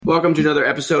Welcome to another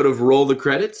episode of Roll the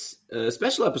Credits, a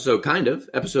special episode, kind of,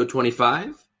 episode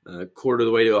 25, quarter of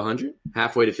the way to 100,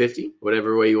 halfway to 50,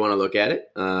 whatever way you want to look at it.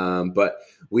 But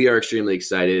we are extremely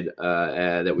excited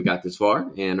that we got this far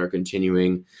and are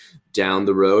continuing down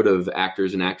the road of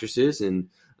actors and actresses and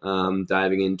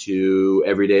diving into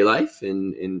everyday life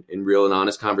in real and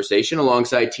honest conversation.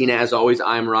 Alongside Tina, as always,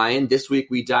 I'm Ryan. This week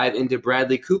we dive into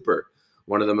Bradley Cooper,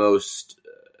 one of the most,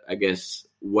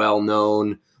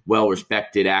 well-known,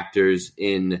 well-respected actors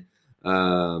in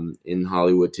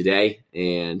Hollywood today,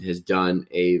 and has done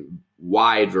a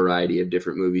wide variety of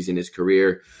different movies in his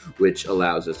career, which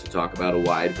allows us to talk about a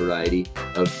wide variety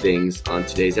of things on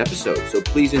today's episode. So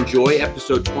please enjoy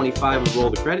episode 25 of Roll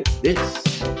the Credits. This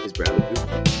is Bradley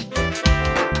Cooper.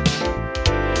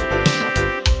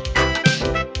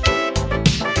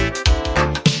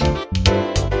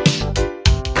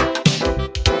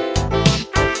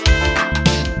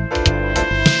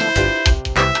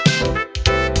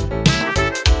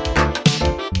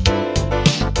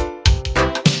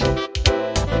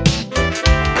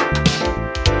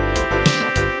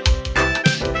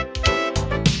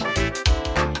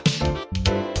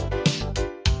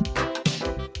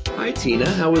 Tina,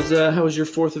 how was your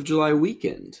 4th of July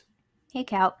weekend? Hey,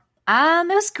 Cal. It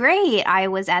was great. I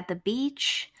was at the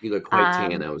beach. You look quite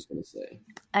tan, I was going to say.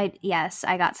 Yes,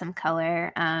 I got some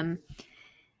color. I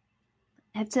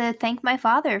have to thank my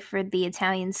father for the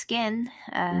Italian skin.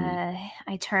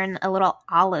 I turn a little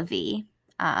olivey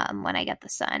when I get the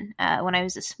sun. When I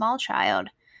was a small child,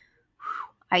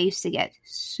 I used to get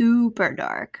super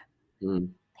dark.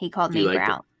 He called me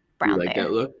brown bear.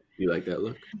 You like that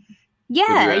look?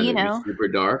 Yeah, would you rather be super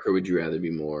dark, or would you rather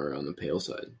be more on the pale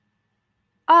side?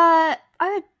 I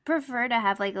would prefer to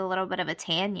have like a little bit of a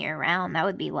tan year round. That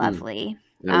would be lovely.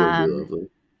 That would be lovely.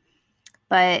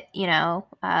 But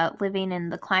living in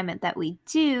the climate that we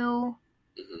do,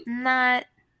 not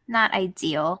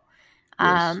ideal.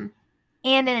 Yes.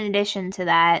 And in addition to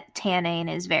that, tanning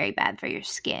is very bad for your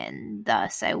skin.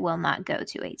 Thus, I will not go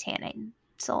to a tanning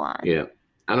salon. Yeah.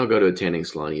 I don't go to a tanning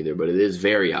salon either, but it is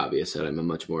very obvious that I'm a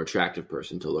much more attractive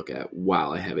person to look at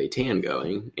while I have a tan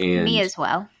going. And me as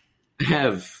well. I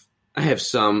have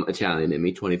some Italian in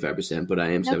me, 25%, but I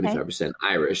am 75%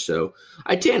 Irish, so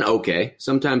I tan okay.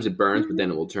 Sometimes it burns, but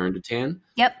then it will turn to tan.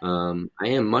 Yep. I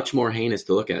am much more heinous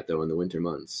to look at, though, in the winter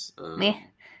months.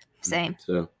 Same.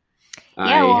 So I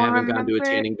haven't gone to a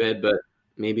tanning bed, but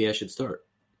maybe I should start.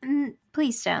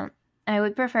 Please don't. I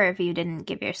would prefer if you didn't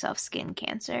give yourself skin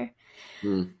cancer.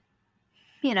 It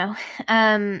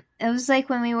was like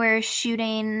when we were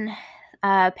shooting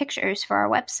pictures for our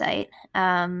website,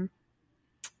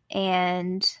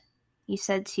 and you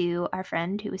said to our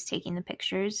friend who was taking the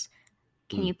pictures,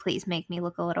 can you please make me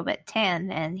look a little bit tan?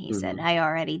 And he said, I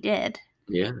already did.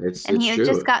 Yeah, it's he had true.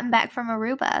 just gotten back from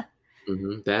Aruba.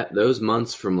 Those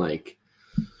months from like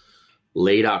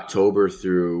late October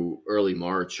through early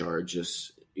March are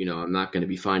just, I'm not going to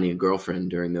be finding a girlfriend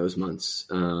during those months.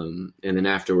 And then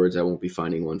afterwards, I won't be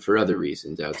finding one for other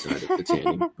reasons outside of the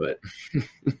tanning. But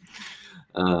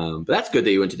that's good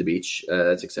that you went to the beach.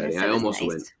 That's exciting. Yes, I almost nice.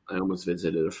 went. I almost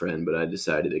visited a friend, but I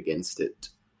decided against it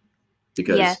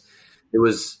because it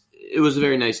was a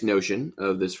very nice notion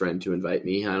of this friend to invite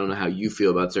me. I don't know how you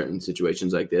feel about certain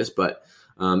situations like this, but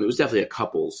it was definitely a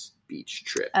couples beach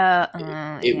trip.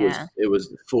 It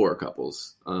was 4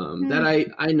 couples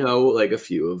that I know, like a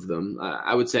few of them.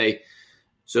 I would say,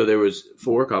 so there was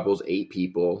 4 couples, 8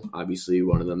 people. Obviously,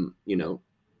 one of them,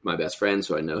 my best friend,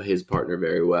 so I know his partner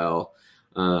very well.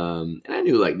 And I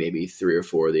knew like maybe 3 or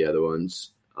 4 of the other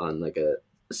ones on like a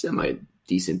semi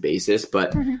decent basis,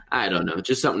 but I don't know,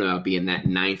 just something about being that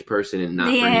 9th person and not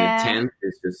bringing a 10th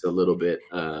is just a little bit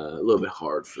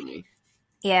hard for me.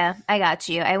 Yeah, I got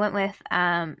you. I went with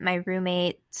my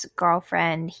roommate's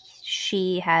girlfriend.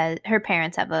 Her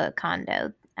parents have a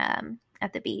condo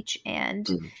at the beach, and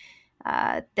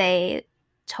they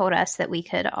told us that we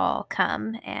could all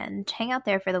come and hang out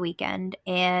there for the weekend.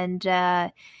 And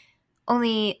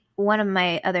only one of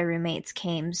my other roommates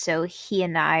came, so he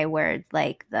and I were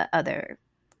like the other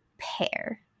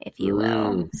pair, if you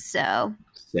will. So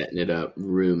setting it up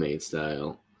roommate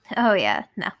style. Oh yeah,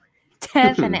 no,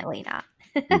 definitely not.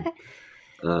 And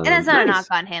that's not a knock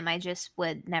on him. I just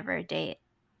would never date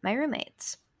my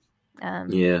roommates.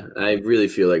 Yeah, I really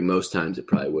feel like most times it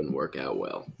probably wouldn't work out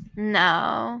well.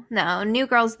 No. New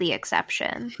Girl's the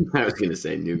exception. I was going to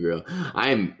say New Girl. I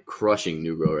am crushing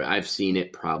New Girl. I've seen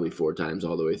it probably 4 times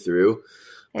all the way through.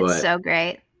 It's so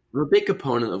great. I'm a big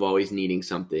component of always needing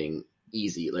something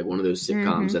easy, like one of those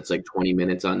sitcoms that's like 20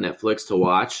 minutes on Netflix to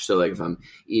watch. So like if I'm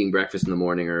eating breakfast in the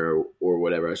morning or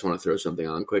whatever, I just want to throw something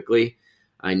on quickly.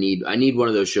 I need one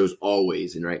of those shows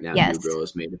always. And right now, Yes. New Girl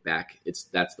has made it back.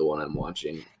 That's the one I'm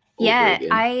watching. Yeah,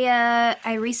 again.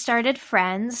 I restarted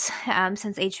Friends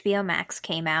since HBO Max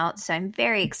came out, so I'm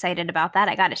very excited about that.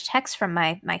 I got a text from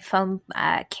my phone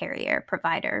carrier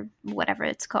provider, whatever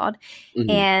it's called,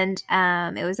 and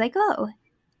it was like, "Oh,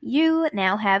 you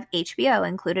now have HBO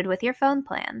included with your phone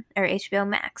plan or HBO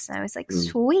Max." And I was like,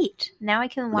 "Sweet! Now I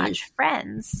can watch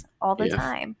Friends all the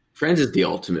time." Friends is the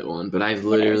ultimate one, but I've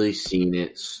literally seen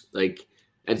it like.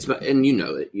 And you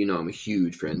know it. You know I'm a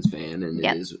huge Friends fan, and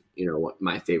it is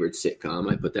my favorite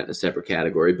sitcom. I put that in a separate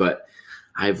category, but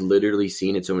I've literally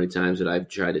seen it so many times that I've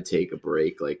tried to take a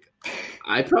break. Like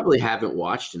I probably haven't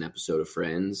watched an episode of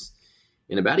Friends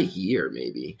in about a year,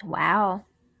 maybe. Wow.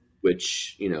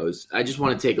 Which is I just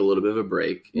want to take a little bit of a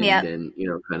break, and then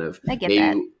kind of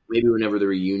maybe whenever the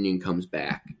reunion comes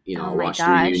back, I'll watch the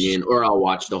reunion, or I'll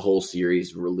watch the whole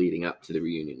series leading up to the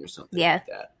reunion or something like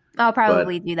that. I'll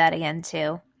probably do that again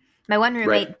too. My one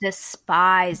roommate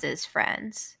despises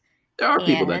Friends. There are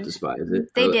people that despise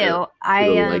it. They do. I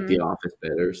like The Office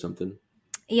better or something.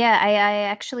 Yeah, I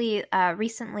actually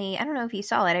recently, I don't know if you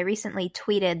saw it, I recently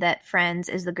tweeted that Friends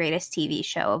is the greatest TV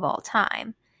show of all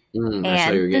time. I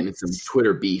saw you were getting some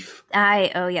Twitter beef.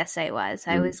 Yes, I was.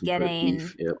 I was getting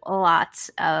lots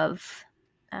of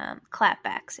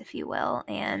clapbacks, if you will,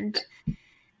 and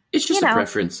it's just a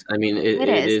preference. I mean, it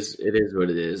is what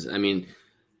it is. I mean,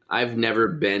 I've never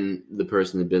been the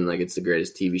person that's been like it's the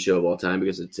greatest TV show of all time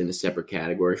because it's in a separate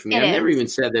category for me. I've never even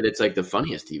said that it's like the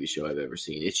funniest TV show I've ever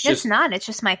seen. It's not. It's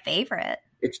just my favorite.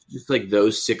 It's just like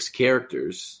those 6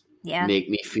 characters make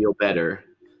me feel better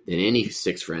than any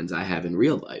 6 friends I have in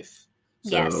real life.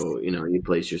 So, you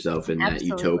place yourself in that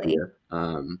utopia.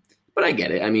 But I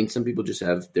get it. I mean, some people just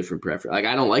have different preferences. Like,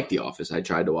 I don't like The Office. I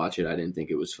tried to watch it. I didn't think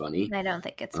it was funny. I don't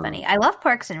think it's funny. I love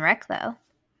Parks and Rec, though.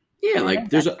 Yeah,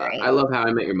 I love How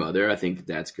I Met Your Mother. I think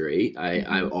that's great.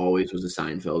 I always was a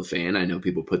Seinfeld fan. I know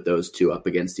people put those two up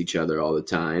against each other all the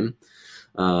time.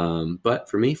 But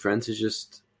for me, Friends is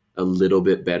just a little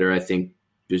bit better, I think,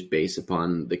 just based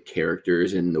upon the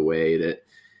characters and the way that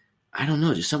I don't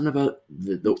know, just something about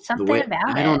the way about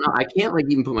I don't know. I can't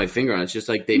even put my finger on it. It's just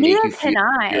like they make you feel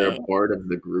like you're a part of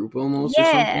the group almost. Yeah,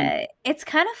 or something. It's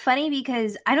kind of funny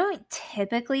because I don't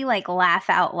typically laugh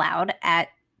out loud at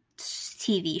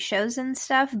TV shows and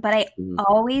stuff, but I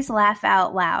always laugh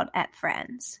out loud at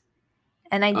Friends,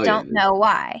 and I don't know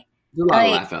why. There's a lot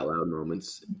of laugh out loud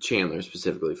moments. Chandler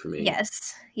specifically for me.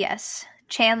 Yes,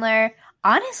 Chandler.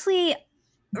 Honestly,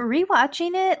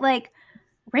 rewatching it,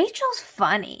 Rachel's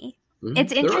funny.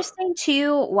 It's interesting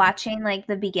too watching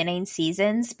the beginning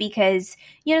seasons because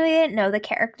they didn't know the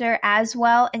character as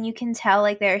well, and you can tell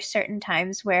there are certain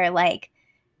times where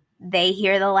they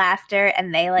hear the laughter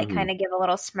and they kind of give a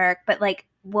little smirk, but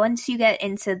once you get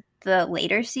into the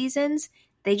later seasons,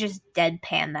 they just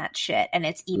deadpan that shit, and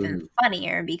it's even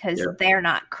funnier because they're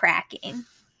not cracking.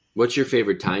 What's your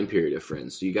favorite time period of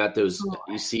Friends? So you got those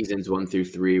seasons 1 through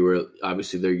 3 where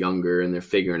obviously they're younger and they're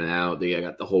figuring it out. They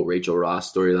got the whole Rachel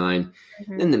Ross storyline.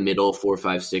 In the middle, 4,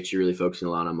 5, 6, you're really focusing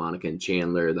a lot on Monica and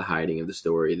Chandler, the hiding of the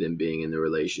story, them being in the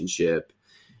relationship.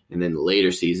 And then the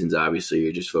later seasons, obviously,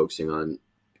 you're just focusing on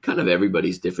kind of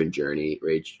everybody's different journey.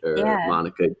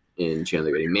 Monica and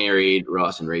Chandler getting married,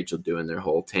 Ross and Rachel doing their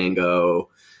whole tango.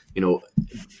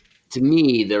 To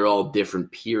me, they're all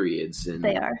different periods. And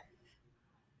they are.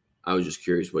 I was just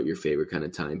curious what your favorite kind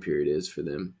of time period is for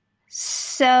them.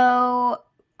 So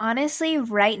honestly,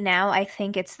 right now, I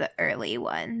think it's the early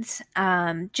ones.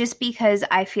 Just because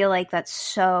I feel like that's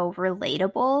so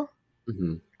relatable.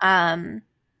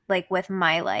 With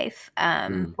my life.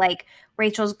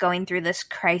 Rachel's going through this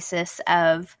crisis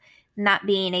of not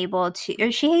being able to,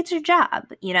 or she hates her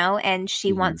job, and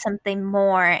she wants something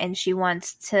more, and she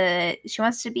wants to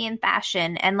be in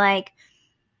fashion. And I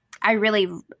really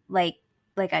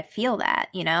I feel that,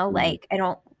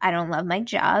 I don't love my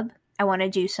job. I want to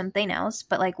do something else,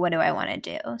 but what do I want to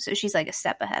do? So she's a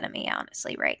step ahead of me,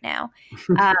 honestly, right now.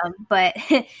 But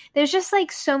there's just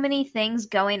so many things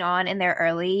going on in their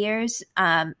early years.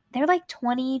 They're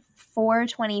 24,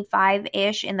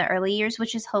 25-ish in the early years,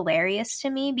 which is hilarious to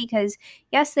me because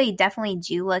yes, they definitely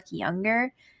do look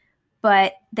younger,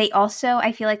 but they also,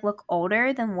 I feel look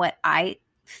older than what I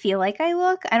feel like I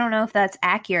look. I don't know if that's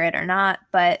accurate or not,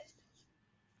 but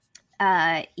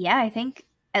I think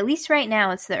at least right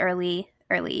now it's the early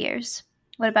years.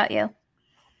 What about you?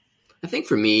 I think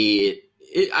for me,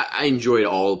 I enjoyed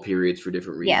all periods for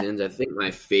different reasons. I think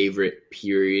my favorite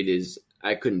period is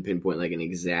I couldn't pinpoint an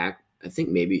exact. I think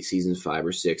maybe seasons 5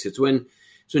 or 6. It's when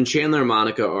So when Chandler and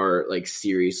Monica are like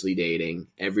seriously dating,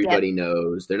 everybody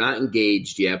knows they're not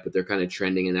engaged yet, but they're kind of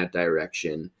trending in that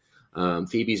direction.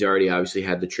 Phoebe's already obviously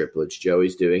had the triplets.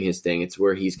 Joey's doing his thing. It's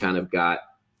where he's kind of got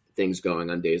things going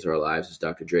on Days of Our Lives as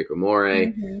Dr. Draco Moray.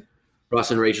 Mm-hmm.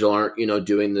 Ross and Rachel aren't,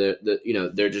 doing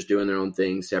they're just doing their own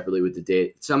thing separately with the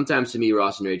date. Sometimes to me,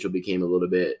 Ross and Rachel became a little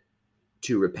bit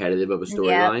too repetitive of a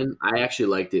storyline. I actually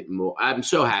liked it more. I'm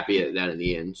so happy that in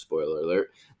the end, spoiler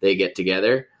alert, they get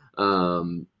together.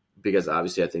 Because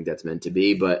obviously I think that's meant to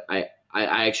be, but I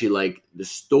actually like the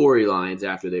storylines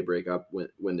after they break up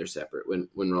when they're separate,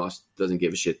 when Ross doesn't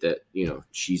give a shit that,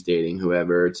 she's dating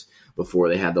whoever. It's before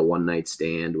they had the one night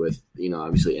stand with,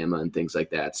 obviously Emma and things like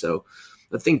that. So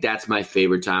I think that's my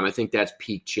favorite time. I think that's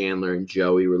peak Chandler and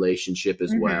Joey relationship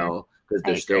as well, because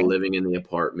they're still living in the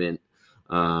apartment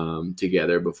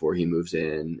together before he moves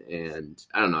in. And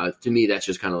I don't know, to me, that's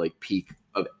just kind of like peak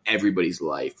of everybody's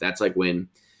life. That's like when,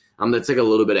 that's like a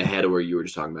little bit ahead of where you were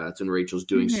just talking about. That's when Rachel's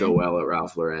doing so well at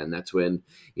Ralph Lauren. That's when,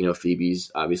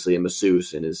 Phoebe's obviously a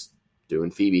masseuse and is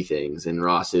doing Phoebe things. And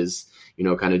Ross is,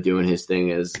 kind of doing his thing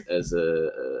as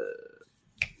a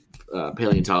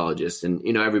paleontologist.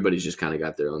 And, everybody's just kind of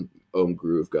got their own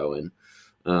groove going.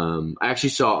 I actually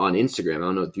saw on Instagram, I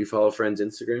don't know, do you follow Friends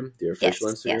Instagram? Their official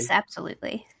Instagram? Yes,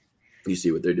 absolutely. You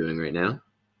see what they're doing right now?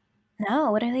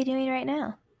 No, what are they doing right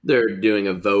now? They're doing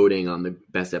a voting on the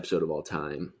best episode of all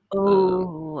time.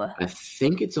 Oh, I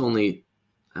think it's only,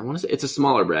 I want to say it's a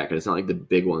smaller bracket. It's not like the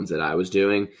big ones that I was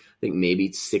doing. I think maybe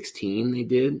it's 16 they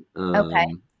did.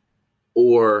 Okay.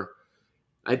 Or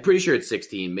I'm pretty sure it's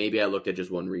 16. Maybe I looked at just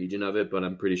one region of it, but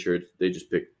I'm pretty sure they just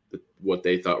picked what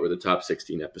they thought were the top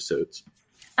 16 episodes.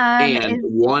 And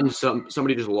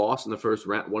somebody just lost in the first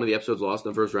round. One of the episodes lost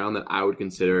in the first round that I would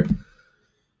consider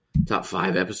top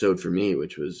 5 episode for me,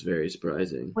 which was very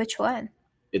surprising. Which one?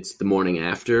 It's the morning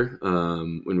after,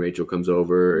 when Rachel comes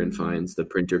over and finds the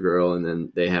printer girl, and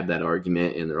then they have that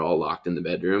argument, and they're all locked in the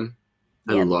bedroom.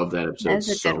 I love that episode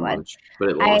so much, but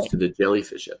it lost to the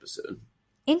jellyfish episode.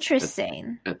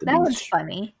 Interesting. At the that beach. Was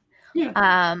funny. Yeah.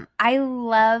 I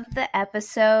love the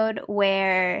episode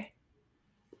where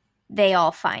they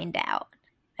all find out.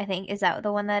 I think, is that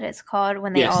the one that it's called?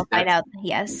 When they all find out.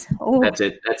 Yes. Ooh. That's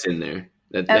it. That's in there.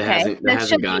 That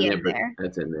hasn't gone yet, but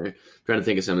that's in there. I'm trying to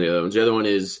think of some of the other ones. The other one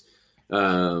is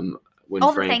when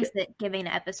all Frank, the Thanksgiving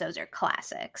episodes are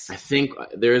classics. I think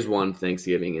there is one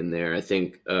Thanksgiving in there. I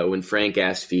think when Frank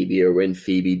asks Phoebe, or when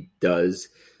Phoebe does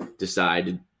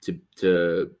decide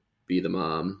to be the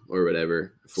mom or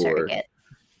whatever for surrogate.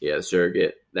 Yeah,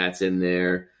 surrogate. That's in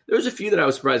there. There was a few that I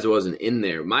was surprised it wasn't in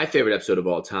there. My favorite episode of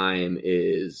all time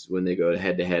is when they go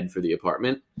head to head for the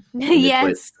apartment.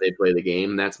 Yes. They play the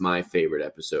game. That's my favorite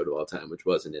episode of all time, which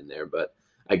wasn't in there, but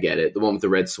I get it. The one with the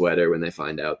red sweater when they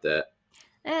find out that.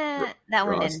 That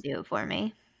one didn't do it for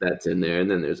me. That's in there. And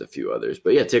then there's a few others.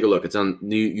 But yeah, take a look. It's on.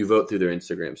 You vote through their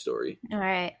Instagram story. All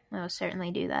right. I will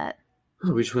certainly do that.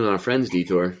 Oh, we just went on a Friends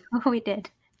detour. Oh, we did.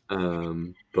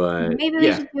 But maybe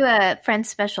we should do a Friends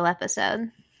special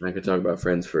episode. I could talk about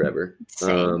Friends forever.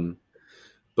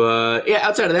 But yeah,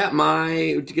 outside of that,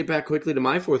 to get back quickly to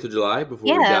my 4th of July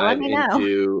before we dive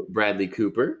into Bradley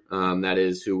Cooper. That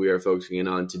is who we are focusing in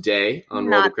on today on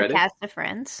Roll the Credits. Not the cast of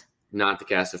Friends. Not the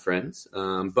cast of Friends.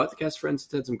 But the cast of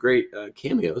Friends had some great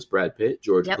cameos. Brad Pitt,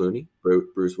 George Clooney,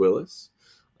 Bruce Willis.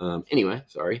 Anyway,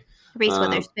 sorry. Reese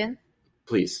Witherspoon.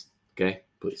 Please. Okay?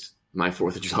 Please. My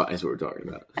 4th of July is what we're talking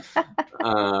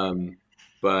about.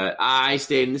 But I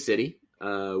stayed in the city.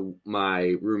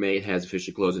 My roommate has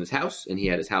officially closed in his house, and he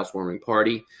had his housewarming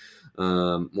party.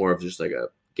 More of just like a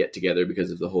get together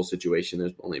because of the whole situation.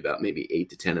 There's only about maybe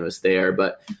 8 to 10 of us there,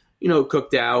 but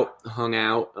cooked out, hung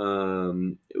out.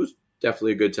 It was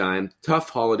definitely a good time. Tough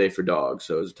holiday for dogs,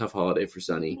 so it was a tough holiday for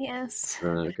Sunny. Yes,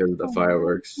 because of the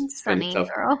fireworks. Sunny girl.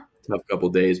 Tough couple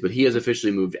days, but he has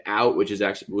officially moved out, which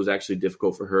was actually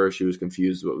difficult for her. She was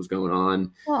confused what was going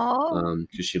on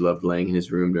because she loved laying in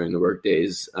his room during the work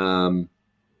days.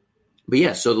 But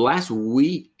yeah, so the last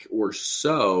week or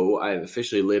so, I've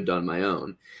officially lived on my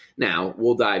own. Now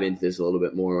we'll dive into this a little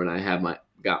bit more when I have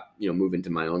move into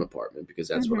my own apartment, because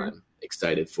that's what I'm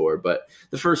excited for. But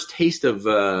the first taste of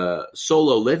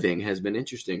solo living has been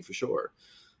interesting for sure.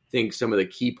 I think some of the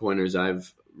key pointers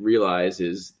I've realized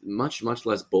is much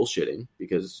less bullshitting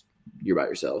because you're by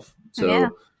yourself. So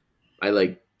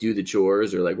I do the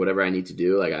chores or whatever I need to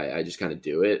do. I just kind of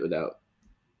do it without,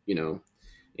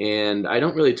 and I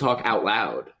don't really talk out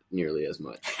loud nearly as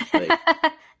much.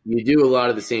 You do a lot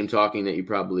of the same talking that you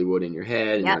probably would in your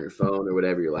head and on your phone or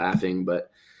whatever, you're laughing.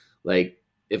 But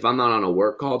if I'm not on a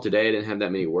work call today, I didn't have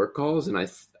that many work calls. And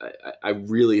I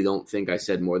really don't think I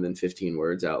said more than 15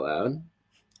 words out loud.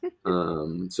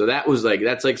 So that was like,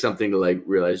 that's like something to like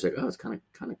realize like, oh, it's kind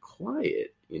of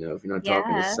quiet, you know, if you're not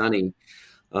talking to Sunny.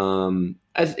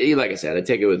 Like I said, I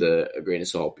take it with a grain of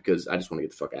salt because I just want to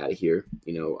get the fuck out of here.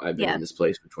 You know, I've been in this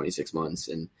place for 26 months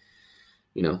and,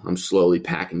 you know, I'm slowly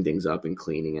packing things up and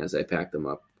cleaning as I pack them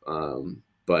up.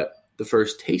 But the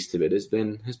first taste of it has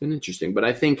been interesting, but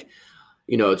I think,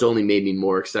 you know, it's only made me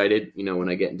more excited, you know, when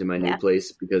I get into my new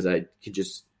place, because I could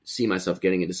just see myself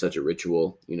getting into such a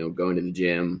ritual, you know, going to the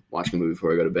gym, watching a movie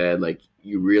before I go to bed. Like,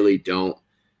 you really don't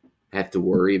have to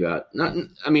worry about having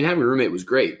a roommate was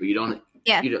great, but you're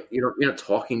not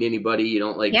talking to anybody. You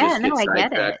don't just get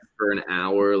sidetracked for an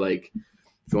hour. Like,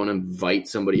 if you want to invite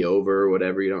somebody over or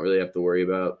whatever, you don't really have to worry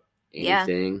about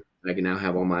anything. I can now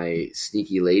have all my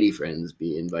sneaky lady friends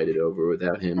be invited over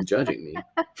without him judging me.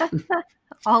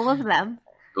 All of them?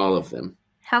 All of them.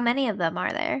 How many of them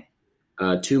are there?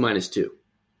 2 minus 2.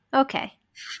 Okay.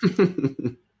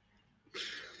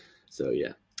 So,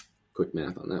 yeah. Quick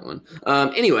math on that one.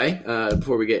 Anyway,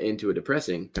 before we get into a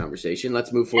depressing conversation,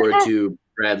 let's move forward to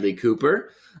Bradley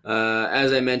Cooper.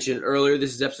 As I mentioned earlier,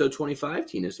 this is episode 25,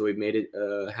 Tina. So we've made it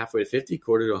halfway to 50,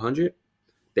 quarter to 100.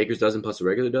 Baker's dozen plus a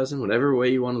regular dozen, whatever way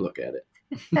you want to look at it.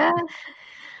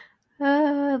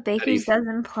 Baker's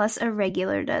dozen plus a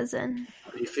regular dozen.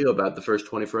 How do you feel about the first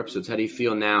 24 episodes? How do you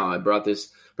feel now? I brought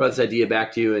this idea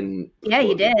back to you in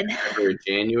you did.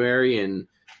 January, and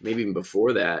maybe even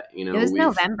before that. You know, it was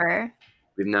November.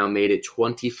 We've now made it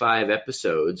 25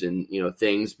 episodes, and you know,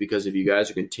 things because of you guys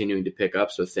are continuing to pick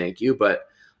up. So thank you. But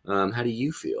how do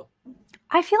you feel?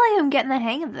 I feel like I'm getting the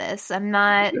hang of this. I'm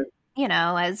not. You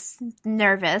know, as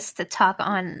nervous to talk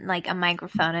on like a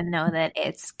microphone and know that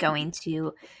it's going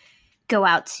to go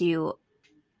out to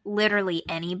literally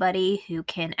anybody who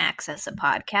can access a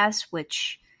podcast,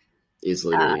 which is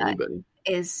literally anybody.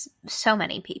 Is so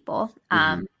many people.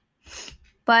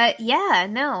 But yeah,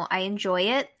 no, I enjoy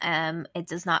it. It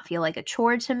does not feel like a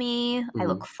chore to me. I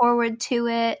look forward to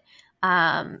it.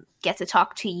 Get to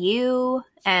talk to you,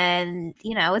 and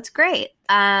you know, it's great.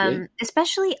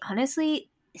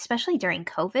 Especially during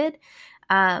COVID.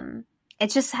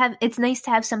 It's nice to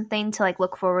have something to like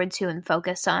look forward to and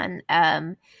focus on,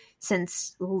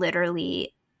 since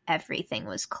literally everything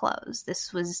was closed.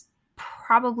 This was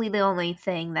probably the only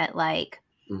thing that like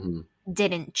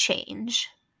didn't change.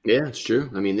 Yeah, it's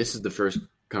true. I mean, this is the first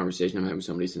conversation I'm having with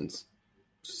somebody since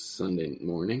Sunday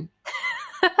morning.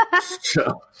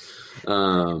 So,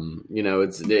 you know,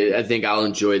 I think I'll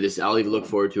enjoy this. I'll even look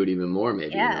forward to it even more,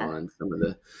 maybe, you know, on some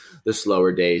of the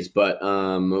slower days. But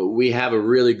we have a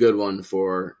really good one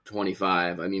for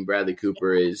 25. I mean, Bradley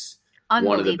Cooper is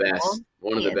one of the best.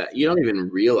 One of the best. You don't even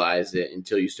realize it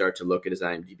until you start to look at his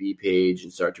IMDb page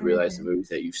and start to realize the movies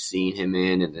that you've seen him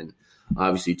in, and then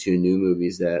obviously 2 new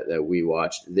movies that we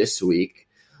watched this week.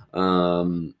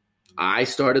 I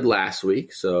started last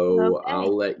week, so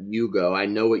I'll let you go. I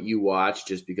know what you watched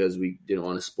just because we didn't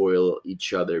want to spoil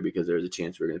each other because there's a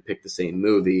chance we're going to pick the same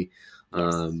movie.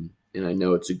 And I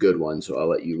know it's a good one, so I'll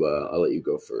let you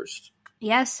go first.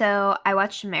 Yeah, so I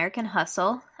watched American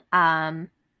Hustle.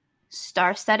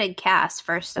 Star-studded cast,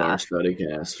 first off. Star-studded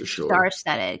cast, for sure.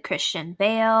 Star-studded. Christian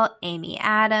Bale, Amy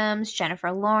Adams,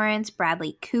 Jennifer Lawrence,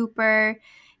 Bradley Cooper,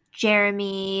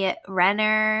 Jeremy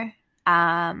Renner. Who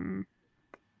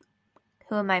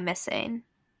am I missing?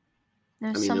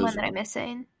 There's someone that I'm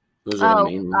missing. Those are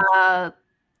the main ones.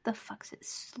 The fuck's it?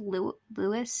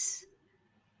 Lewis?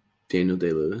 Daniel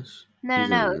Day-Lewis?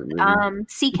 No.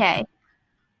 CK.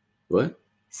 What?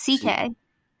 CK.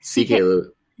 CK Lewis.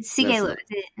 CK Lewis.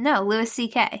 No, Louis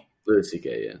CK. Louis CK,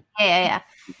 yeah. Yeah.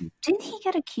 Didn't he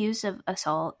get accused of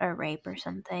assault or rape or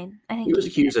something? I think he was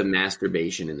accused of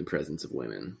masturbation in the presence of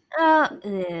women. Oh,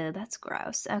 that's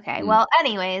gross. Okay. Well,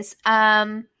 anyways,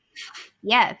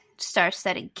 yeah,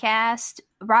 star-studded cast.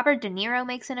 Robert De Niro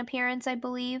makes an appearance, I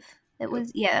believe. That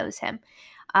was him.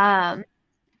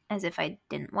 As if I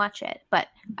didn't watch it, but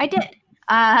I did.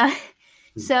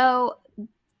 So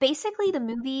basically the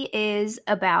movie is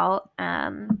about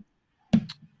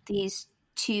these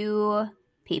 2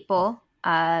 people,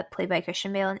 played by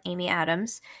Christian Bale and Amy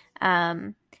Adams,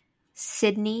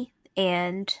 Sydney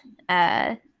and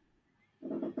oh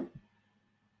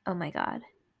my god.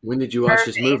 When did you watch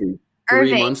this movie?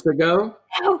 3 months ago?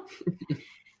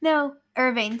 No,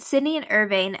 Irving. Sydney and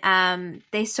Irving,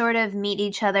 they sort of meet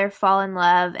each other, fall in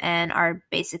love, and are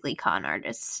basically con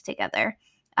artists together.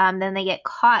 Then they get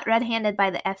caught red-handed by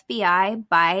the FBI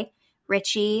by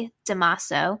Richie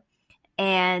DeMasso,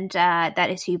 and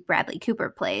that is who Bradley Cooper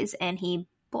plays. And he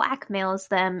blackmails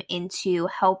them into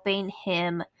helping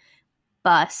him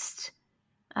bust,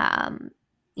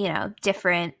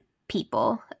 different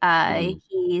people.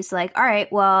 He he's like, all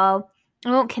right, well,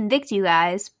 I won't convict you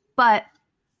guys, but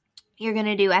you're going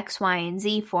to do X, Y, and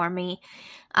Z for me.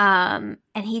 And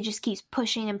he just keeps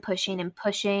pushing and pushing and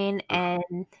pushing.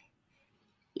 And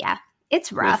yeah,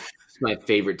 it's rough. It's my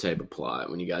favorite type of plot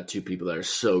when you got two people that are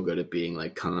so good at being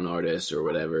like con artists or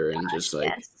whatever. And just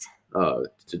like, oh,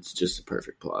 it's just a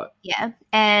perfect plot. Yeah.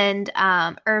 And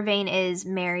Irving is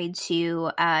married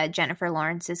to Jennifer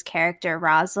Lawrence's character,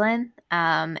 Rosalind.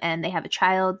 And they have a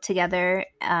child together.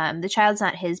 The child's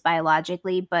not his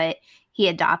biologically, but he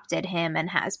adopted him and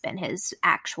has been his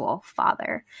actual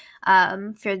father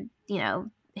for,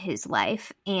 his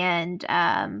life. And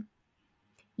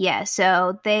yeah,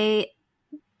 so they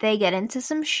get into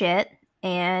some shit,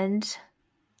 and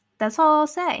that's all I'll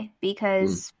say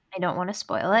because I don't want to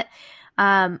spoil it.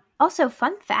 Also,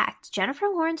 fun fact, Jennifer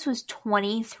Lawrence was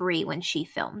 23 when she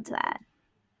filmed that.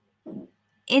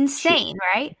 Insane,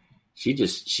 right? She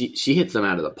hits them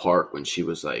out of the park when she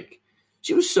was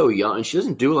so young, and she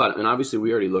doesn't do a lot. And obviously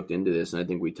we already looked into this, and I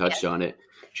think we touched on it.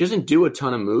 She doesn't do a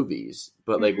ton of movies,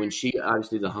 but like when she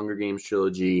obviously the Hunger Games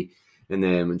trilogy, and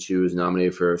then when she was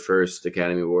nominated for her first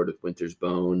Academy Award with Winter's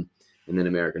Bone, and then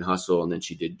American Hustle, and then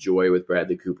she did Joy with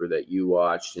Bradley Cooper that you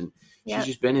watched, and she's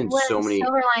just been in so many.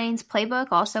 Silver Linings Playbook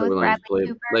also with Bradley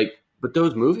Cooper. But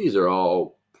those movies are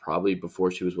all probably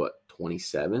before she was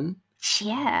 27.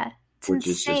 Yeah, it's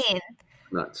insane. Is just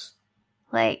nuts.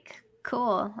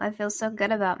 Cool. I feel so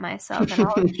good about myself and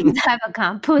all the things I've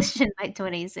accomplished in my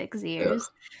 26 years.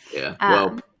 Yeah.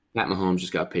 Well, Pat Mahomes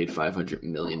just got paid $500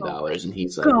 million, and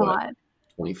he's like,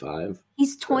 25?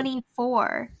 He's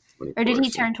 24. Or did he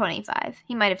turn 25?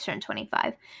 He might have turned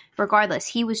 25. Regardless,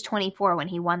 he was 24 when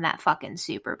he won that fucking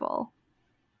Super Bowl.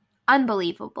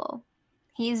 Unbelievable.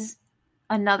 He's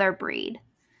another breed.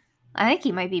 I think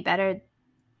he might be better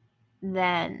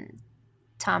than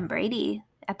Tom Brady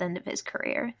at the end of his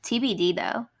career. TBD,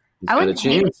 though. I wouldn't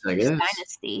hate a Chiefs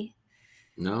dynasty.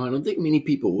 No, I don't think many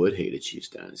people would hate a Chiefs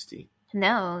dynasty.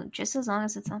 No, just as long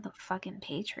as it's not the fucking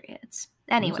Patriots.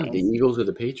 Anyway, the Eagles or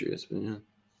the Patriots, but yeah.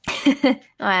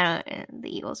 The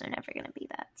Eagles are never going to be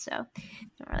that, so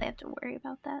don't really have to worry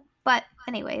about that. But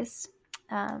anyways,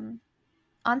 on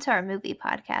to our movie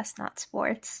podcast, not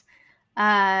sports.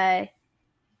 Yeah,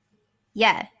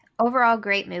 overall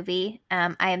great movie.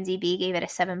 IMDb gave it a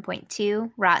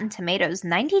 7.2. Rotten Tomatoes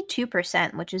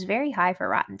 92%, which is very high for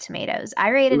Rotten Tomatoes. I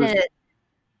rated it.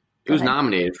 It was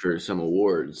nominated for some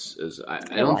awards. I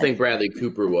don't think Bradley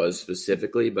Cooper was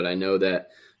specifically, but I know that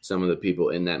some of the people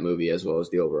in that movie, as well as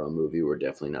the overall movie, were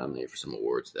definitely nominated for some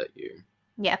awards that year.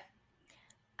 Yeah.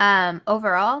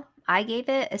 Overall, I gave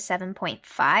it a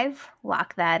 7.5.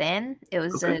 Lock that in. It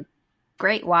was a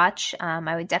great watch.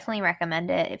 I would definitely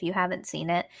recommend it if you haven't seen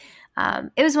it.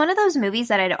 It was one of those movies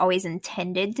that I'd always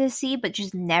intended to see, but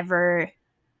just never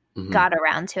got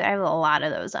around to it. I have a lot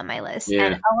of those on my list.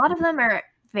 And a lot of them are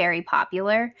very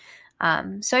popular.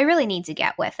 So I really need to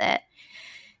get with it.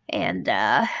 And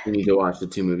you need to watch the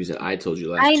two movies that I told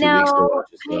you last 2 weeks to watch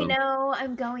as well. I know.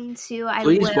 I'm going to.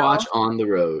 Please watch On the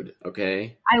Road,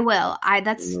 okay? I will.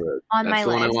 That's on my list. That's the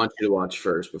one I want you to watch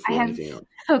first before anything else.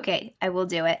 Okay, I will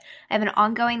do it. I have an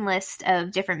ongoing list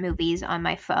of different movies on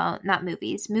my phone. Not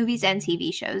movies and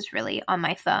TV shows, really, on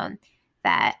my phone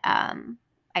that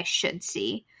I should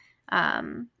see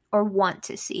or want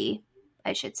to see,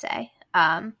 I should say.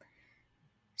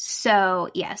 So,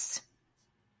 yes.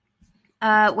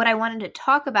 What I wanted to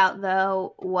talk about,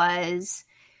 though, was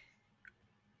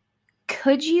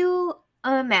could you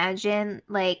imagine,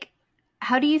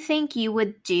 how do you think you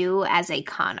would do as a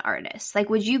con artist?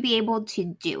 Would you be able to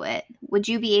do it? Would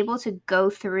you be able to go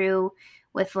through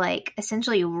with,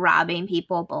 essentially robbing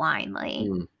people blindly?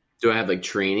 Do I have,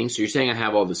 training? So you're saying I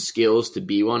have all the skills to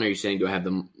be one, or are you saying do I have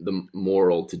the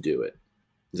moral to do it?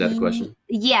 Is that the question?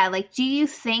 Yeah. Do you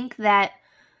think that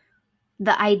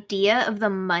the idea of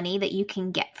the money that you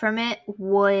can get from it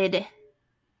would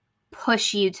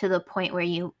push you to the point where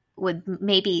you would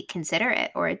maybe consider it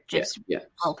or just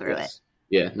roll through it?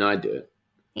 Yeah, no, I'd do it.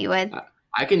 You would?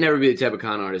 I can never be the type of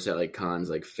con artist that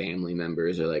cons family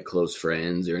members or close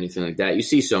friends or anything like that. You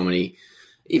see so many,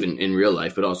 even in real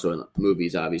life, but also in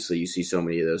movies, obviously, you see so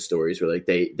many of those stories where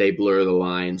they blur the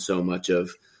line so much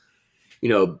of,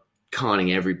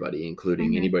 conning everybody,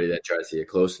 including anybody that tries to get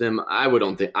close to them. I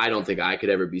don't think I could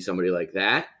ever be somebody like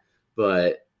that.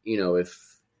 But, if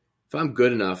I'm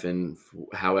good enough and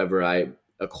however I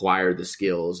acquire the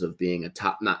skills of being a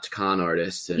top-notch con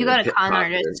artist. And you go to con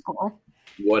artist school.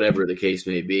 Whatever the case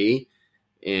may be.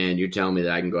 And you're telling me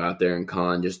that I can go out there and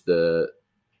con just the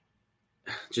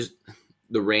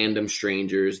random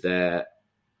strangers that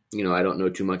I don't know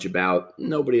too much about.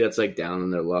 Nobody that's like down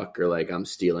on their luck or like I'm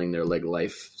stealing their like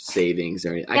life savings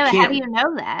or anything. Yeah, I but can't. how do you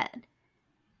know that?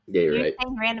 Yeah, you're right.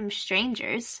 Saying random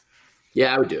strangers.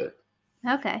 Yeah, I would do it.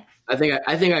 Okay. I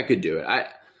think I could do it.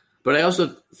 But I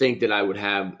also think that I would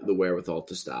have the wherewithal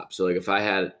to stop. So like if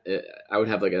I would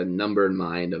have like a number in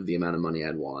mind of the amount of money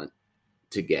I'd want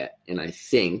to get. And I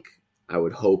think I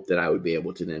would hope that I would be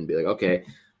able to then be like, okay,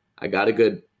 I got a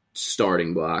good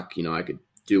starting block. I could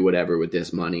do whatever with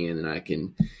this money and then I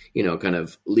can, kind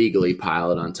of legally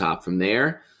pile it on top from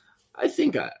there. I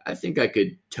think I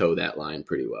could toe that line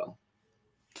pretty well.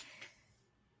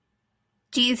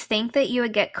 Do you think that you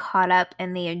would get caught up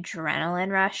in the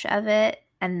adrenaline rush of it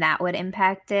and that would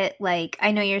impact it? Like,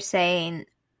 I know you're saying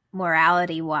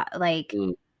morality, like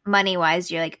money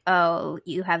wise, you're like, oh,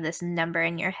 you have this number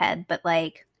in your head, but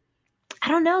like, I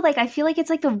don't know. Like, I feel like it's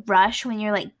like the rush when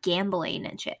you're like gambling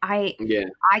and shit. I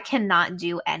cannot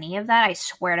do any of that. I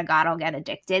swear to God, I'll get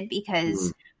addicted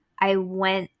because I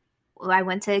went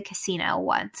to a casino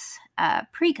once,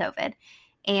 pre-COVID,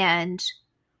 and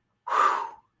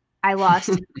I lost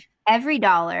every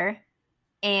dollar,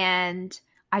 and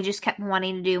I just kept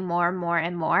wanting to do more and more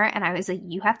and more. And I was like,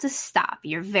 you have to stop.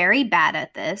 You're very bad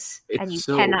at this, and you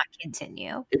cannot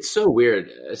continue. It's so weird,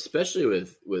 especially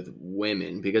with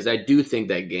women, because I do think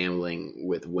that gambling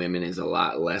with women is a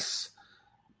lot less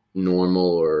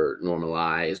normal or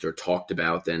normalized or talked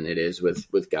about than it is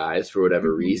with guys for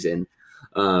whatever reason.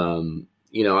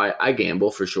 I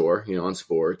gamble for sure, on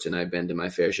sports, and I've been to my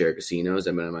fair share of casinos.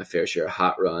 I've been on my fair share of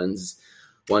hot runs.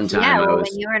 One time when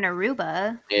you were in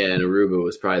Aruba. Yeah, and Aruba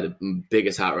was probably the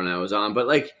biggest hot run I was on. But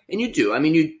and you do. I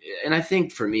mean, and I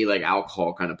think for me, like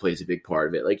alcohol kind of plays a big part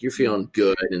of it. Like you're feeling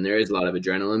good and there is a lot of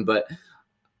adrenaline. But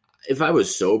if I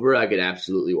was sober, I could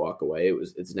absolutely walk away.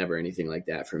 It's never anything like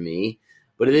that for me.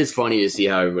 But it is funny to see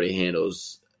how everybody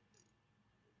handles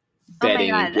betting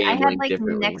and gambling I had like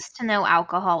differently. Next to no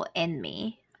alcohol in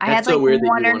me. I That's had so like weird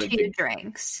one or two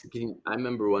drinks. I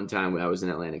remember one time when I was in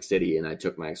Atlantic City and I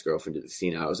took my ex-girlfriend to the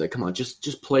casino. I was like, come on,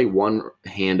 just play one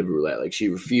hand of roulette. Like she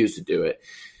refused to do it.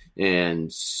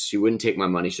 And she wouldn't take my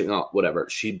money. She's like, oh, whatever.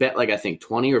 She bet like I think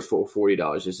 $20 or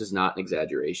 $40. This is not an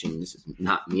exaggeration. This is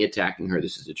not me attacking her.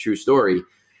 This is a true story.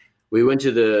 We went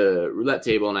to the roulette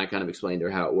table and I kind of explained to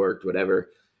her how it worked,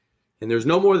 whatever. And there's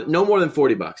no more than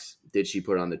 $40 did she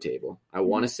put on the table. I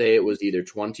want to say it was either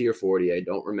 20 or 40. I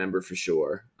don't remember for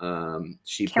sure.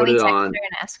 She Can put it on. Can we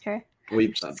text her and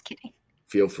ask her? Just kidding.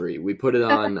 Feel free. We put it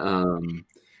on.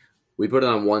 We put it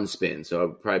on one spin, so I'll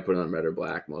probably put it on red or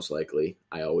black most likely.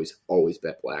 I always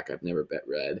bet black. I've never bet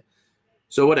red.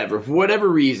 So whatever, for whatever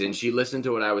reason, she listened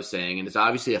to what I was saying, and it's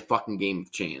obviously a fucking game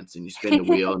of chance, and you spin the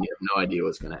wheel, and you have no idea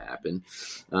what's going to happen.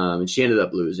 And she ended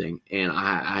up losing, and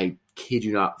I kid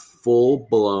you not,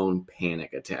 full-blown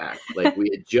panic attack. Like, we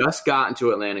had just gotten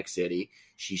to Atlantic City.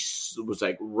 She was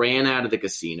like, ran out of the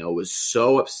casino, was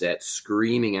so upset,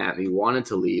 screaming at me, wanted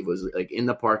to leave, was like in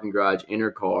the parking garage, in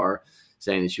her car,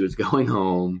 saying that she was going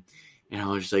home. And I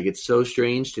was just like, it's so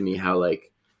strange to me how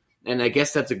like, and I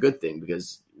guess that's a good thing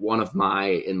because one of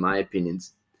in my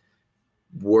opinions,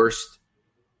 worst,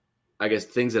 I guess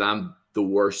things that I'm the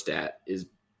worst at is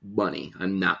money.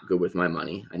 I'm not good with my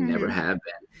money. I never have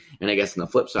been. And I guess on the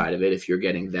flip side of it, if you're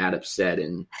getting that upset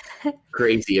and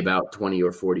crazy about $20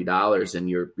 or $40, then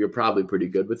you're probably pretty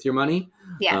good with your money.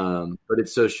 Yeah. But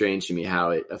it's so strange to me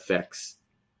how it affects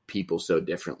people so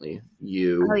differently.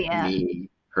 You, me,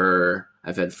 her.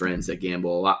 I've had friends that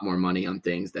gamble a lot more money on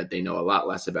things that they know a lot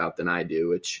less about than I do,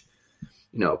 which,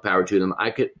 power to them. I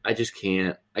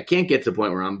can't get to the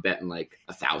point where I'm betting like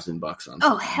 $1,000 on something.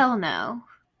 Oh, hell no.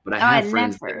 But I have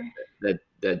friends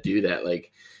that do that.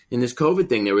 Like in this COVID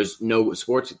thing, there was no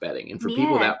sports betting. And for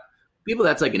people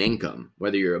that's like an income,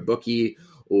 whether you're a bookie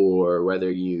or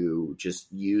whether you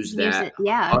just use that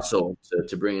hustle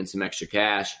to bring in some extra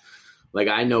cash. Like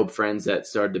I know friends that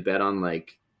started to bet on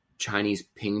like Chinese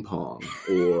ping pong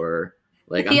or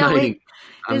like I'm not even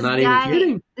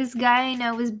kidding. This guy I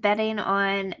know was betting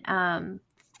on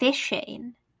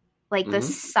fishing. Like the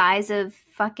size of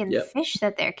fucking fish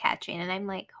that they're catching. And I'm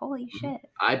like, holy shit.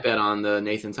 I bet on the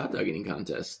Nathan's hot dog eating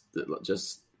contest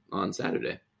just on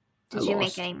Saturday. Did you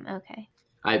make any? Okay.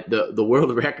 The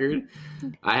world record,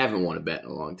 I haven't won a bet in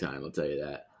a long time, I'll tell you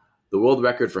that. The world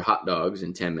record for hot dogs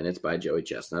in 10 minutes by Joey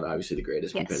Chestnut, obviously the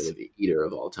greatest competitive eater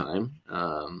of all time,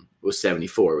 was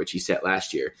 74, which he set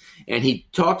last year. And he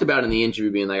talked about in the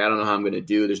interview being like, I don't know how I'm going to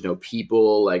do. There's no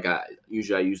people. Like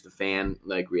usually I use the fan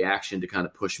like reaction to kind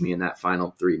of push me in that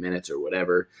final 3 minutes or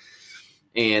whatever.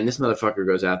 And this motherfucker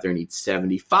goes out there and eats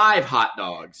 75 hot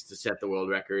dogs to set the world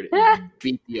record and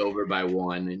beat the over by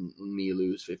one and me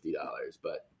lose $50.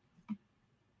 But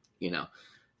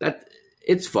that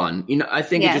it's fun. I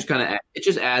think it just it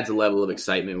just adds a level of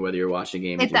excitement whether you're watching a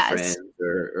game with your friends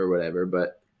or whatever.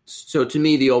 But so to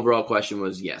me, the overall question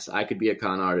was, yes, I could be a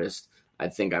con artist. I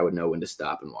think I would know when to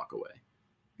stop and walk away.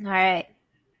 All right.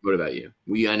 What about you?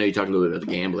 I know you talked a little bit about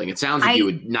the gambling. It sounds like you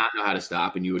would not know how to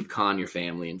stop, and you would con your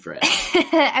family and friends.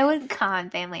 I would con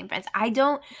family and friends. I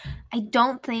don't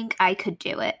think I could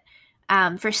do it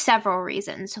for several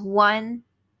reasons. One,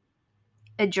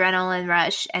 adrenaline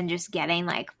rush and just getting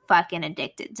like fucking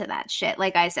addicted to that shit.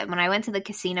 Like I said, when I went to the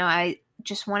casino, I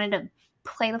just wanted to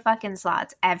play the fucking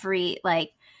slots I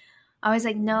was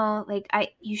like, no, like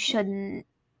you shouldn't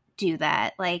do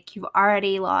that. Like you've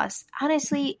already lost.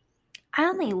 Honestly, I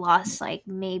only lost like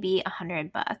maybe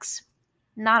 $100,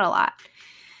 not a lot,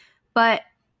 but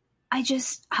I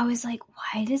was like,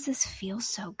 why does this feel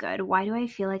so good? Why do I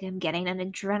feel like I'm getting an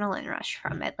adrenaline rush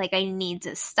from it? Like I need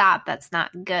to stop. That's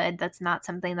not good. That's not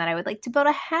something that I would like to build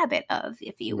a habit of,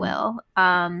 if you will.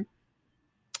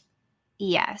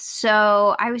 Yeah.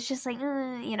 So I was just like,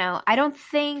 I don't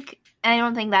think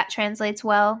that translates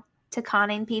well to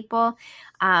conning people.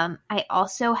 I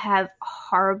also have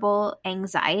horrible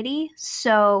anxiety.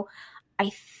 So I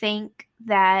think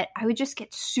that I would just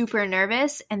get super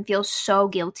nervous and feel so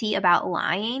guilty about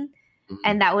lying,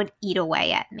 and that would eat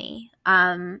away at me.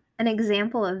 An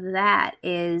example of that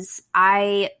is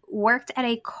I worked at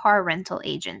a car rental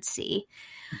agency,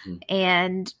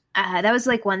 and that was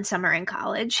like one summer in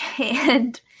college,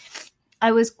 and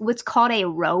I was what's called a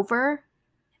rover.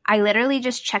 I literally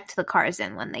just checked the cars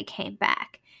in when they came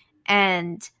back,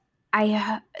 and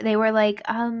they were like,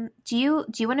 do you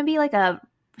want to be like a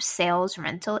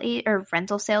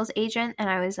rental sales agent? And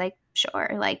I was like, sure.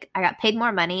 Like I got paid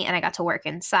more money and I got to work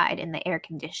inside in the air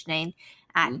conditioning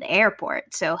at the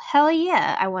airport. So hell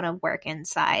yeah, I want to work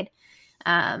inside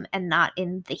and not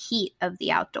in the heat of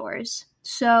the outdoors.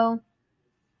 So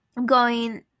I'm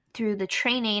going through the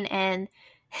training, and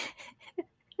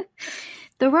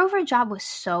the rover job was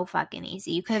so fucking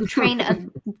easy. You could have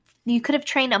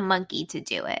trained a monkey to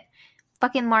do it.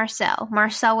 Fucking Marcel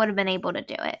would have been able to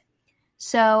do it.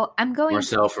 So I'm going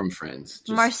Marcel from Friends.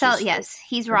 Yes,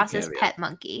 he's Ross's pet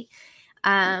monkey.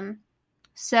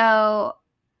 So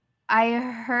I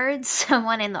heard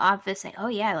someone in the office say, "Oh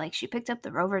yeah, like she picked up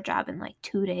the rover job in like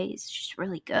 2 days. She's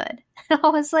really good." And I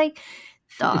was like,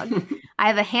 "Dog, I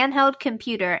have a handheld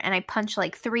computer and I punch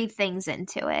like 3 things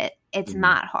into it. It's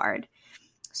not hard."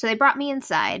 So they brought me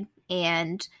inside,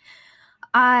 and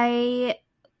I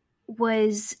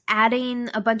was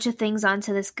adding a bunch of things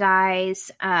onto this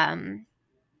guy's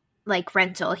like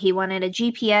rental. He wanted a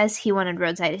GPS, he wanted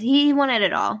roadside, he wanted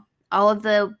it all of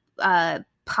the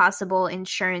possible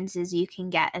insurances you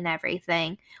can get and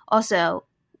everything. Also,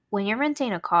 when you're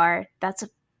renting a car,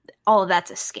 all of that's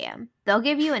a scam. They'll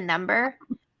give you a number.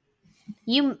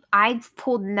 I've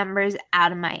pulled numbers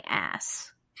out of my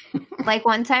ass. Like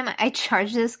one time I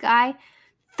charged this guy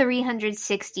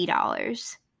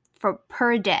 $360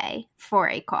 per day for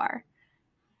a car.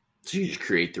 So you just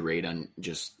create the rate on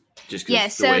just yeah.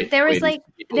 So there was like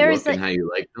how you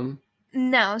like them.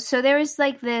 No, so there was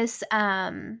like this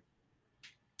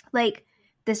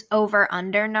this over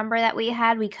under number that we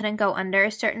had. We couldn't go under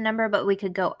a certain number, but we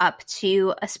could go up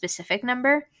to a specific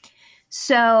number.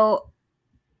 So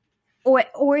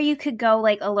or you could go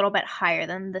like a little bit higher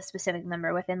than the specific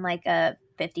number within like a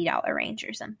 $50 range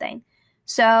or something.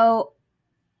 So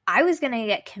I was going to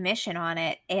get commission on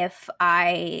it if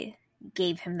I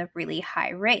gave him the really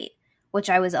high rate, which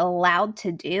I was allowed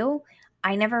to do.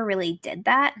 I never really did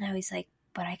that. And I was like,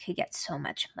 but I could get so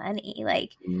much money.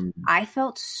 Like I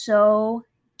felt so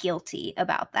guilty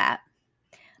about that.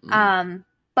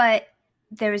 But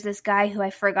there was this guy who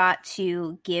I forgot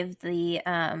to give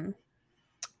the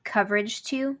coverage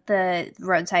to, the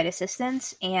roadside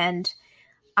assistance, and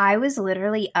I was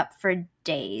literally up for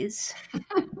days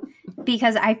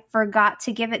because I forgot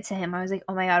to give it to him. I was like,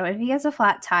 oh my God, what if he has a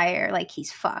flat tire? Like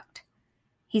he's fucked.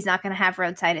 He's not going to have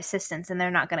roadside assistance and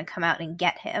they're not going to come out and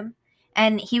get him.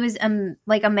 And he was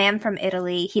like a man from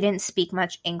Italy. He didn't speak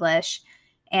much English.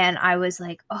 And I was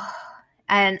like, oh,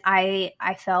 and I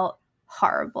felt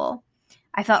horrible.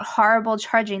 I felt horrible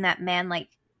charging that man like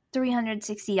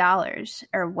 $360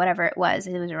 or whatever it was.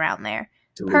 It was around there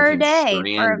per day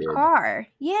for a car.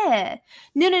 Yeah.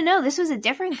 No. This was a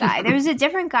different guy. There was a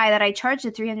different guy that I charged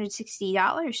the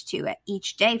 $360 to at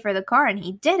each day for the car, and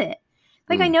he did it.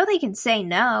 Like, I know they can say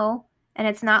no, and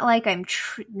it's not like I'm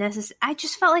I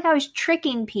just felt like I was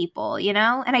tricking people, you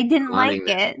know? And I didn't like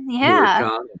it.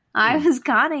 Yeah. I was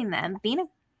conning them. Being a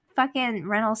fucking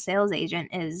rental sales agent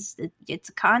it's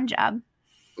a con job.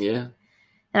 Yeah.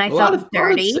 and I felt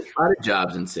dirty. A lot of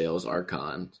jobs in sales are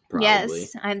cons, probably.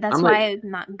 Yes, that's why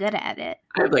I'm not good at it.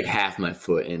 I have like half my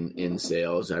foot in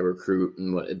sales. I recruit,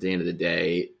 and at the end of the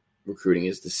day, recruiting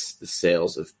is the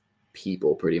sales of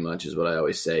people. Pretty much is what I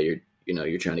always say.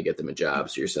 You're trying to get them a job,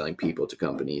 so you're selling people to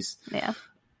companies. Yeah,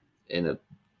 and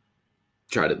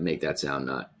try to make that sound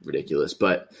not ridiculous,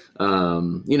 but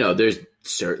there's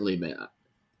certainly been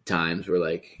times where,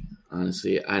 like,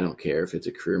 honestly, I don't care if it's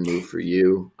a career move for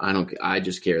you. I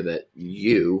just care that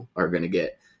you are going to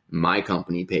get my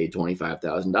company paid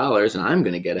 $25,000 and I'm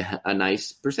going to get a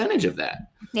nice percentage of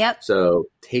that. Yep. So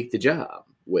take the job,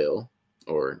 Will,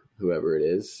 or whoever it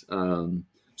is.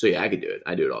 So yeah, I could do it.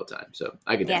 I do it all the time. So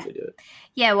I could definitely do it.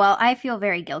 Yeah. Well, I feel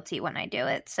very guilty when I do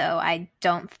it. So I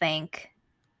don't think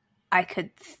I could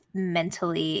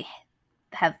mentally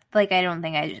have, like,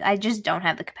 I just don't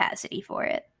have the capacity for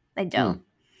it. I don't.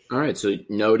 All right. So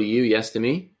no to you, yes to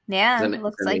me? Yeah. It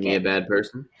looks like me a bad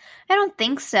person? I don't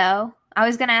think so. I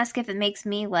was going to ask if it makes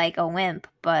me like a wimp,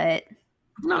 but.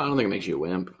 No, I don't think it makes you a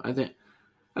wimp. I think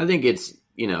it's,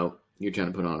 you're trying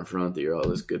to put on a front that you're all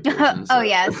this good person. So. Oh,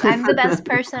 yes. I'm the best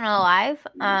person alive.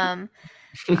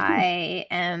 I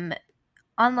am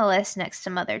on the list next to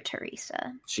Mother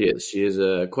Teresa. She is. She is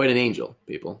quite an angel,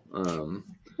 people.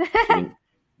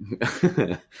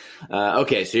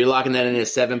 Okay, so you're locking that in at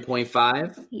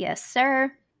 7.5? Yes,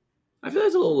 sir. I feel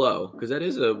that's a little low because that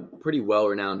is a pretty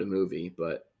well-renowned movie,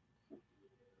 but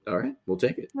all right, we'll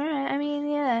take it. All right, I mean,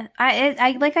 yeah.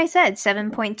 I like I said,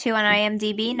 7.2 on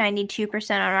IMDb,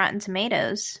 92% on Rotten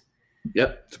Tomatoes.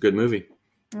 Yep, it's a good movie.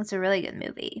 It's a really good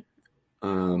movie.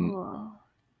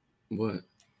 What?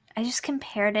 I just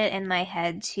compared it in my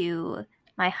head to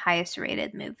my highest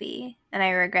rated movie, and I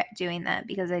regret doing that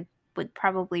because I would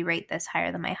probably rate this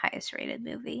higher than my highest rated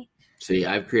movie. See,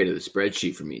 I've created a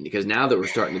spreadsheet for me because now that we're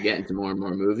starting to get into more and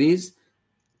more movies,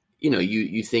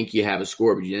 you think you have a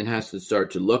score, but you then have to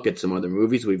start to look at some other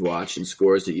movies we've watched and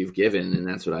scores that you've given, and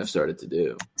that's what I've started to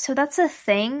do. So that's a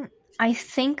thing. I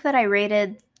think that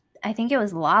I think it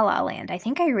was La La Land. I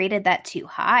think I rated that too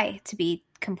high, to be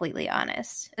completely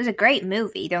honest. It was a great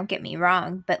movie, don't get me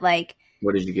wrong, but like...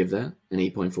 What did you give that? An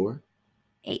 8.4?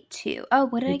 8.2. Oh,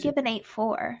 what did I give an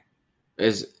 8.4?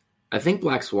 I think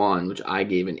Black Swan, which I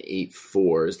gave an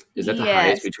 8.4, is that the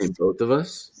highest between both of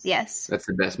us? Yes. That's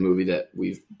the best movie that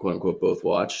we've, quote unquote, both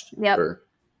watched. Yep.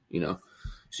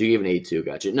 So you gave an 8.2,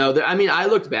 gotcha. No, I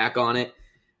looked back on it,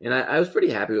 and I was pretty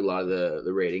happy with a lot of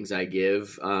the ratings I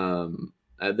give.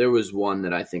 There was one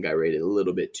that I think I rated a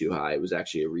little bit too high. It was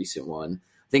actually a recent one.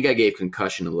 I think I gave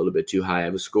Concussion a little bit too high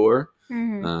of a score.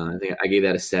 Mm-hmm. I think I gave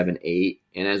that a 7.8.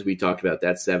 And as we talked about,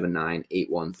 that 7.9,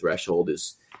 8.1 threshold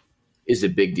is a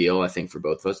big deal, I think, for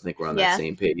both of us. I think we're on that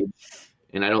same page.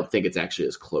 And I don't think it's actually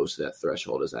as close to that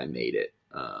threshold as I made it.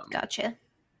 Gotcha.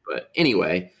 But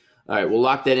anyway, all right, we'll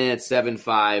lock that in at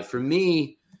 7.5. For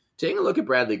me, taking a look at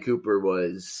Bradley Cooper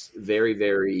was very,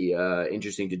 very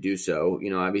interesting to do so.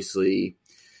 Obviously,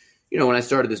 when I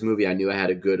started this movie, I knew I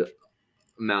had a good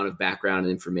amount of background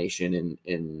and information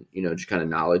and just kind of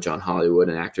knowledge on Hollywood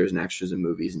and actors and extras in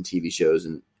movies and TV shows.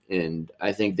 And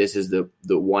I think this is the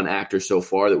one actor so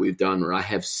far that we've done where I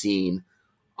have seen,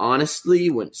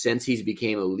 honestly, since he's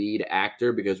became a lead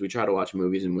actor, because we try to watch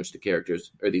movies in which the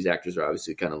characters or these actors are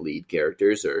obviously kind of lead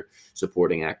characters or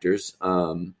supporting actors.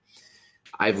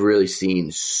 I've really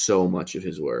seen so much of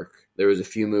his work. There was a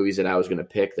few movies that I was going to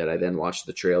pick that I then watched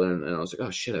the trailer and I was like,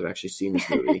 oh shit, I've actually seen this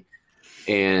movie.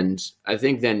 And I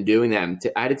think then doing that,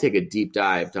 I had to take a deep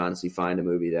dive to honestly find a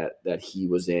movie that he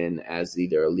was in as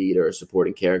either a lead or a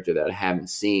supporting character that I haven't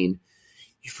seen.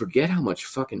 You forget how much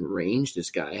fucking range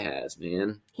this guy has,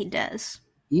 man. He does.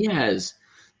 He has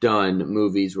done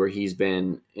movies where he's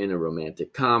been in a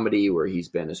romantic comedy, where he's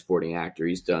been a supporting actor.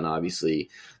 He's done, obviously,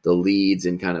 the leads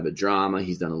in kind of a drama.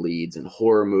 He's done leads in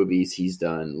horror movies. He's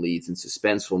done leads in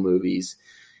suspenseful movies.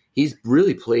 He's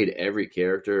really played every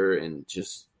character, and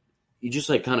you just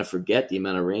like kind of forget the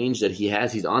amount of range that he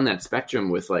has. He's on that spectrum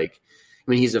with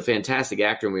he's a fantastic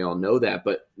actor and we all know that,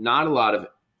 but not a lot of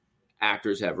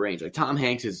actors have range. Like Tom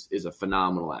Hanks is a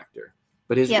phenomenal actor,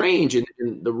 but his range and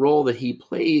the role that he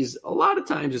plays a lot of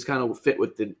times is kind of fit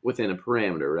within a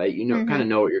parameter, right? Kind of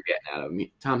know what you're getting out of him.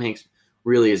 Tom Hanks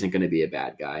really isn't going to be a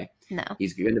bad guy. No.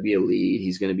 He's going to be a lead.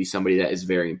 He's going to be somebody that is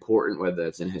very important, whether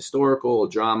it's in historical,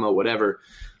 drama, whatever,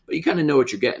 but you kind of know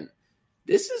what you're getting.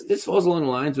 This falls along the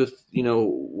lines with,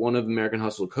 one of American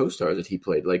Hustle co-stars that he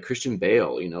played, like Christian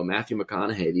Bale, Matthew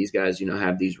McConaughey. These guys,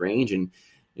 have these range, and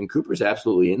Cooper's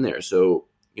absolutely in there. So,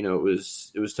 it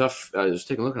was tough. I was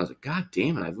taking a look and I was like, God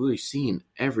damn it, I've really seen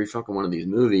every fucking one of these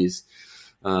movies.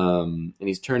 And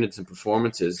he's turned in some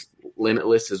performances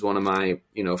Limitless is one of my,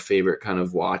 favorite kind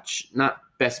of watch, not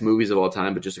best movies of all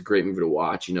time, but just a great movie to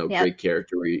watch, great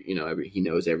character where, he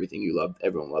knows everything you love.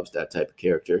 Everyone loves that type of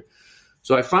character.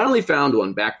 So I finally found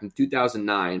one back in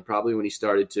 2009, probably when he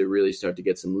started to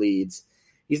get some leads.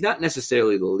 He's not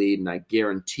necessarily the lead, and I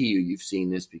guarantee you've seen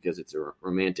this because it's a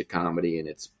romantic comedy, and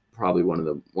it's probably one of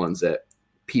the ones that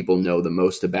people know the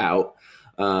most about.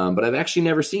 But I've actually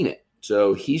never seen it.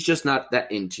 So He's Just Not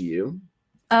That Into You.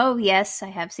 Oh, yes, I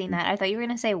have seen that. I thought you were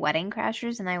going to say Wedding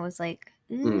Crashers, and I was like,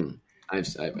 I've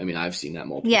seen that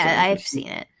multiple times. Yeah, I've seen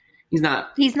it.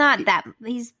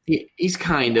 He's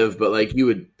kind of, but like you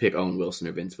would pick Owen Wilson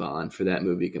or Vince Vaughn for that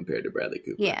movie compared to Bradley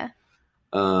Cooper. Yeah.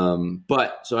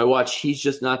 But so I watched He's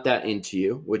Just Not That Into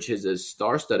You, which is a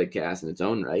star-studded cast in its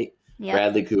own right. Yep.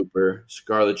 Bradley Cooper,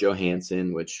 Scarlett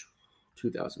Johansson, which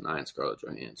 2009 Scarlett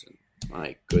Johansson.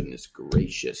 My goodness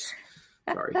gracious.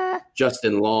 Sorry.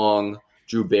 Justin Long,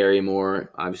 Drew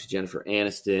Barrymore, obviously Jennifer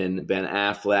Aniston, Ben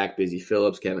Affleck, Busy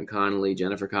Phillips, Kevin Connolly,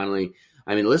 Jennifer Connelly.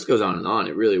 I mean, the list goes on and on.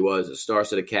 It really was a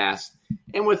star-studded cast.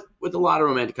 And with a lot of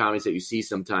romantic comedies that you see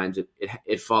sometimes,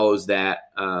 it follows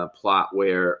that plot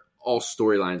where all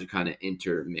storylines are kind of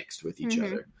intermixed with each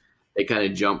other. They kind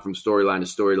of jump from storyline to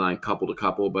storyline, couple to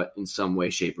couple, but in some way,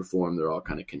 shape, or form, they're all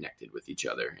kind of connected with each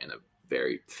other in a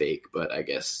very fake, but I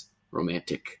guess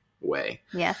romantic way.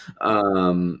 Yeah.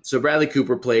 So Bradley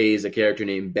Cooper plays a character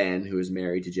named Ben, who is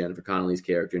married to Jennifer Connelly's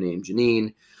character named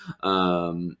Janine.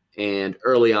 And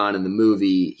early on in the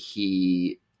movie,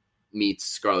 he meets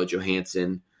Scarlett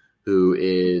Johansson, who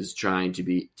is trying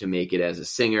to make it as a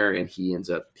singer, and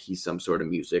he's some sort of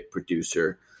music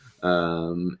producer.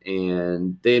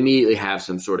 And they immediately have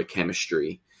some sort of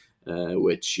chemistry,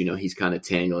 which, he's kind of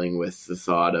tangling with the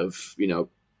thought of,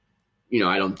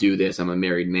 I don't do this, I'm a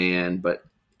married man. But,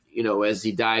 as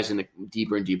he dives into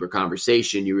deeper and deeper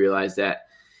conversation, you realize that,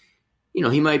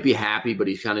 he might be happy, but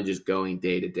he's kind of just going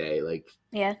day to day. Like,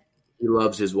 yeah, he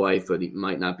loves his wife, but he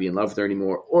might not be in love with her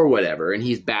anymore or whatever. And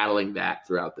he's battling that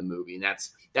throughout the movie. And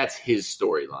that's his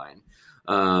storyline.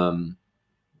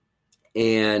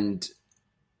 And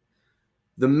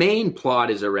the main plot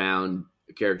is around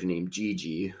a character named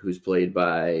Gigi, who's played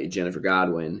by Jennifer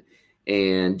Godwin.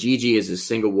 And Gigi is a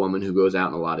single woman who goes out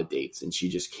on a lot of dates, and she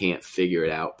just can't figure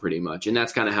it out pretty much. And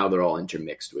that's kind of how they're all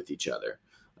intermixed with each other.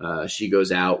 She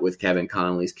goes out with Kevin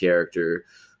Connolly's character,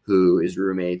 who is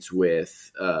roommates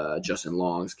with Justin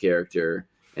Long's character.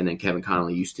 And then Kevin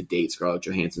Connolly used to date Scarlett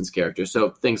Johansson's character. So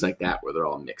things like that where they're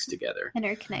all mixed together.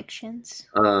 Interconnections.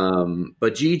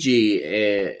 But Gigi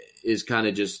is kind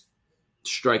of just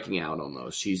striking out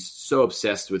almost. She's so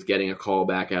obsessed with getting a call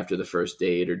back after the first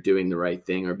date or doing the right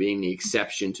thing or being the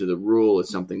exception to the rule is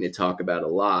something they talk about a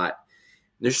lot.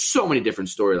 There's so many different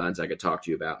storylines I could talk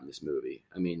to you about in this movie.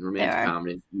 I mean, romantic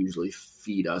comedies usually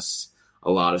feed us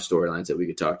a lot of storylines that we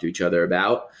could talk to each other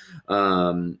about.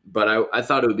 But I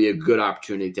thought it would be a good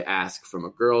opportunity to ask from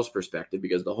a girl's perspective,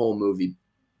 because the whole movie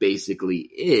basically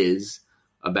is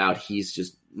about he's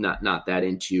just not that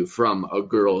into you from a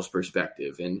girl's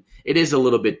perspective. And it is a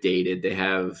little bit dated. They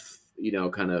have,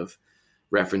 kind of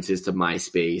references to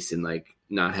MySpace and like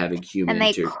not having human.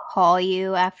 And they call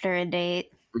you after a date.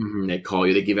 Mm-hmm. They call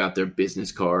you, they give out their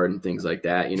business card and things like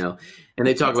that, and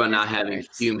they talk about not having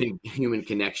human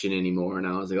connection anymore. And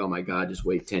I was like, oh my God, just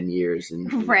wait 10 years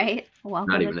and right. Well,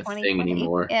 not even a thing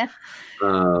anymore. Yeah.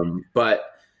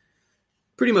 But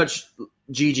pretty much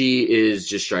Gigi is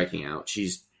just striking out.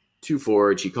 She's too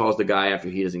forward. She calls the guy after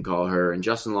he doesn't call her. And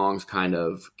Justin Long's kind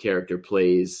of character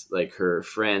plays like her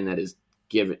friend that is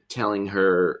telling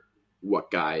her what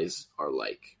guys are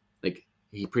like. Like,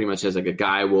 he pretty much says, like, a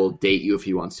guy will date you if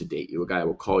he wants to date you. A guy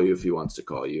will call you if he wants to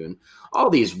call you. And all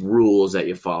these rules that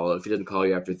you follow. If he doesn't call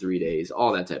you after 3 days,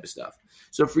 all that type of stuff.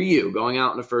 So for you, going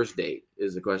out on a first date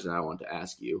is the question I want to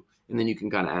ask you. And then you can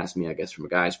kind of ask me, I guess, from a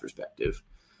guy's perspective.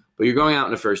 But you're going out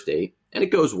on a first date, and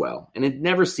it goes well. And it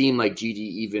never seemed like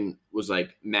Gigi even was,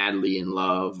 like, madly in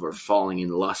love or falling in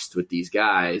lust with these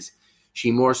guys.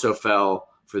 She more so fell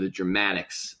for the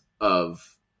dramatics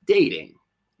of dating.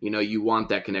 You want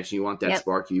that connection. You want that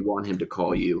spark. You want him to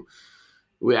call you.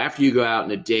 After you go out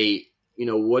on a date,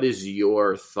 what is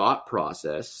your thought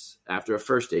process after a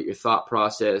first date? Your thought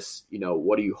process,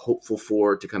 what are you hopeful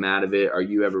for to come out of it? Are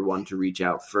you ever one to reach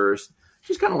out first?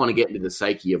 Just kind of want to get into the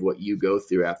psyche of what you go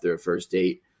through after a first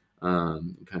date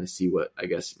and kind of see what, I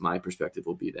guess, my perspective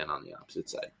will be then on the opposite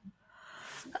side.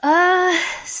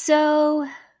 So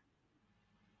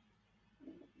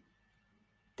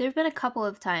there have been a couple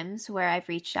of times where I've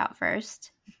reached out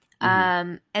first.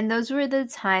 And those were the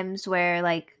times where,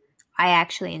 like, I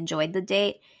actually enjoyed the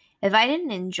date. If I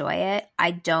didn't enjoy it,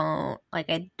 I don't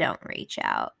reach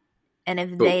out. And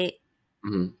if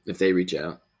If they reach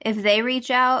out. If they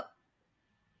reach out,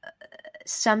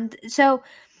 so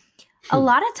a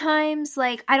lot of times,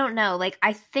 like, I don't know, like,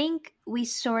 I think we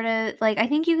sort of, like, I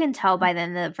think you can tell by the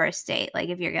end of the first date, like,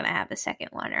 if you're going to have a second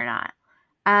one or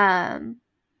not.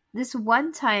 This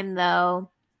one time, though,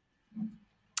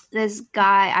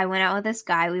 I went out with this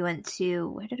guy. We went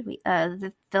to,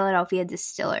 the Philadelphia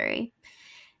Distillery.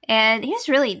 And he was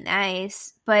really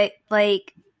nice, but,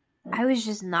 like, I was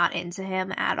just not into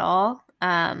him at all.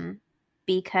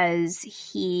 Because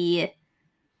he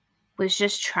was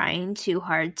just trying too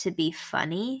hard to be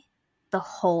funny the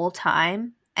whole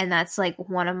time. And that's, like,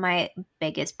 one of my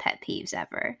biggest pet peeves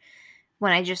ever.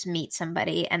 When I just meet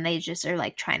somebody and they just are,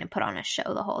 like, trying to put on a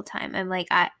show the whole time. I'm like,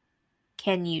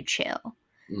 can you chill?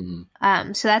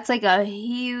 So that's, like, a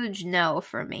huge no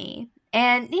for me.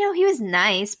 And, you know, he was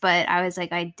nice, but I was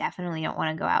like, I definitely don't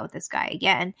want to go out with this guy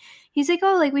again. He's like,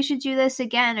 oh, like, we should do this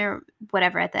again or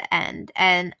whatever at the end.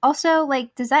 And also,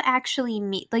 like, does that actually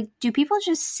mean, like, do people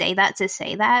just say that to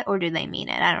say that, or do they mean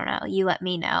it? I don't know. You let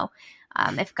me know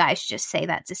if guys just say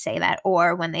that to say that,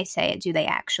 or when they say it, do they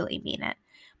actually mean it?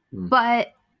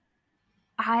 But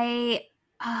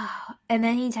and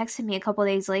then he texted me a couple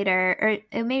days later,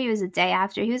 or maybe it was a day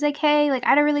after. He was like, hey, like, I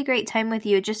had a really great time with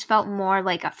you. It just felt more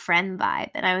like a friend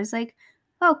vibe. And I was like,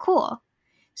 oh, cool.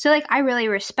 So, like, I really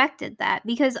respected that,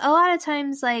 because a lot of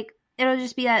times, like, it'll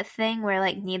just be that thing where,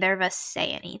 like, neither of us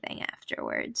say anything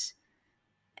afterwards.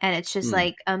 And it's just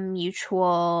like a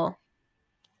mutual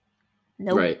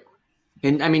nope. Right.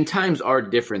 And I mean, times are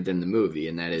different than the movie,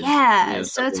 and that is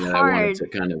so it's that hard. I wanted to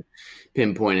kind of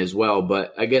pinpoint as well.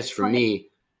 But I guess for me,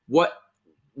 what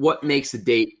makes a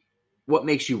date? What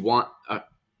makes you want?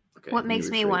 What makes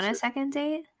me want a second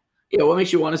date? Yeah, what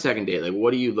makes you want a second date? Like,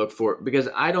 what do you look for? Because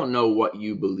I don't know what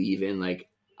you believe in. Like,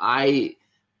 I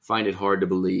find it hard to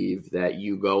believe that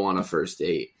you go on a first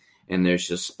date and there's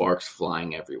just sparks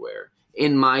flying everywhere.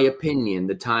 In my opinion,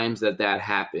 the times that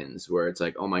happens, where it's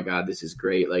like, oh my God, this is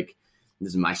great. Like, this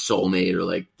is my soulmate, or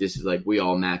like, this is like, we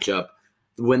all match up.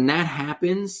 When that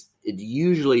happens, it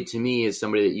usually, to me, is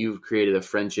somebody that you've created a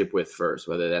friendship with first,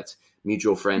 whether that's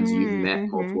mutual friends you've met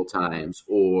multiple times,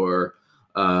 or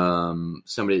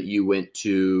somebody that you went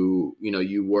to,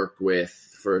 you worked with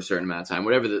for a certain amount of time,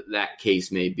 whatever that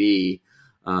case may be.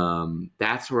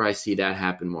 That's where I see that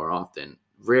happen more often.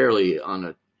 Rarely on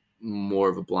a more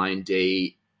of a blind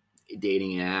date,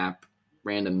 dating app,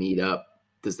 random meetup.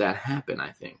 Does that happen?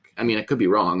 I think. I mean, I could be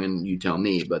wrong, and you tell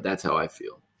me, but that's how I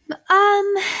feel.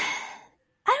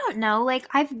 I don't know. Like,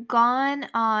 I've gone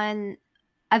on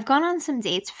some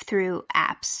dates through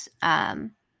apps.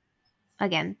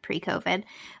 Again, pre-COVID,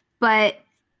 but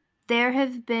there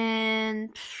have been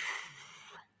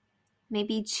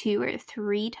maybe 2 or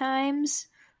 3 times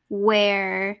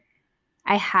where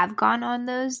I have gone on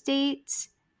those dates,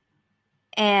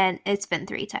 and it's been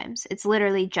 3 times. It's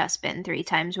literally just been 3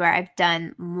 times where I've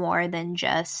done more than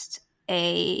just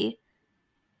a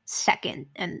second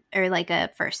or like a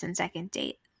first and second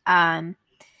date. And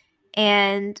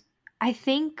I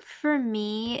think for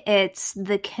me, it's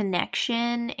the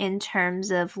connection in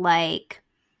terms of, like,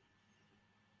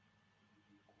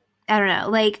 I don't know,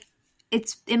 like,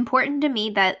 it's important to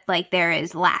me that, like, there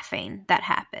is laughing that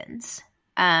happens.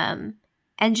 And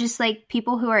just, like,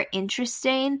 people who are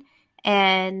interesting,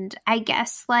 and I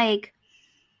guess, like,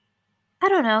 I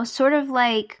don't know, sort of,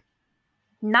 like,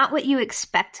 not what you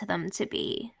expect them to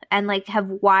be, and, like, have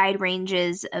wide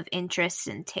ranges of interests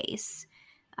and tastes.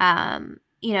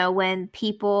 When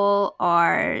people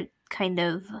are kind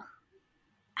of,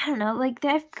 I don't know, like,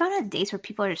 I've gone on dates where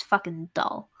people are just fucking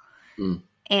dull.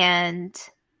 And,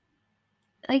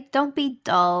 like, don't be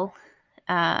dull.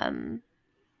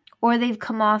 Or they've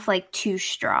come off, like, too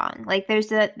strong. Like, there's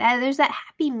that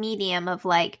happy medium of,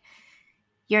 like,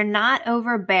 you're not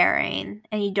overbearing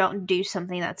and you don't do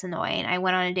something that's annoying. I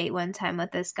went on a date one time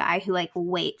with this guy who, like,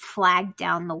 flagged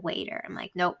down the waiter. I'm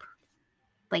like, nope.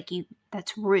 Like,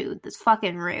 that's rude. That's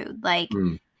fucking rude. Like,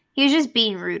 he was just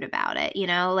being rude about it,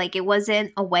 Like, it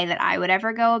wasn't a way that I would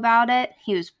ever go about it.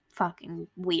 He was fucking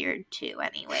weird, too,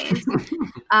 anyways.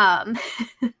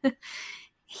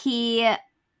 He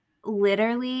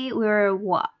literally, we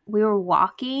were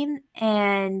walking,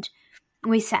 and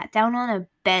we sat down on a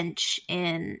bench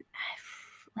in,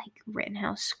 like,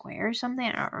 Rittenhouse Square or something.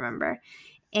 I don't remember.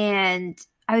 And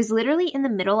I was literally in the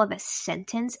middle of a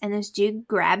sentence, and this dude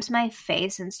grabs my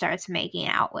face and starts making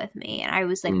out with me. And I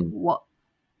was like, what?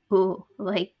 Ooh,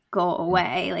 like, go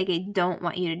away. Like, I don't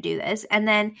want you to do this. And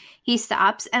then he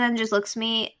stops and then just looks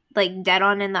me, like, dead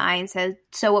on in the eye and says,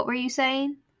 so what were you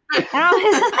saying? And I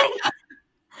was like,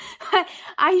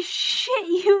 I shit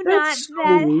you not, That's so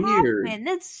that weird. happened.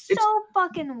 That's so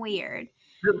fucking weird.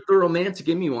 The romantic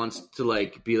in me wants to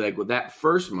like be like, well, that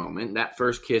first moment, that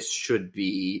first kiss should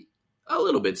be a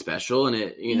little bit special, and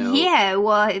it, you know, Yeah,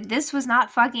 well, this was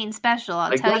not fucking special,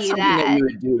 I'll like tell that's you something that that. you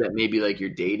would do that maybe like you're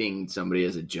dating somebody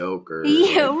as a joke or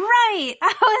Yeah, like, right.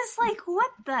 I was like,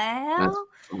 what the hell? that's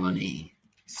funny.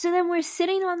 So then we're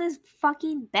sitting on this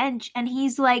fucking bench and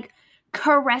he's like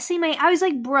caressing my. I was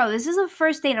like, bro, this is a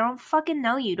first date. I don't fucking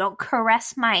know you. Don't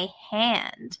caress my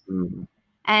hand. Mm.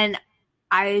 And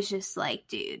I was just like,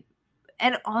 dude.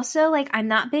 And also, like, I'm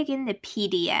not big into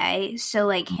PDA. So,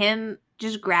 like, him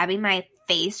just grabbing my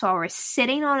face while we're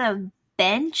sitting on a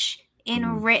bench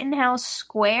in Rittenhouse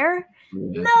Square?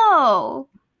 Yeah. No.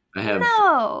 I have.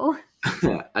 No.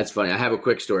 That's funny. I have a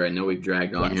quick story. I know we've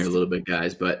dragged on here a little bit,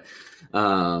 guys, but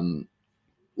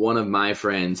one of my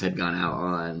friends had gone out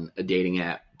on a dating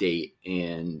app date,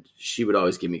 and she would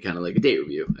always give me kind of like a date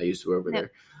review. I used to work with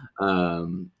her.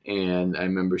 And I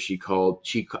remember she called.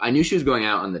 I knew she was going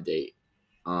out on the date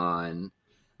on,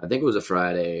 I think it was a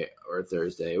Friday or a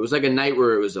Thursday. It was like a night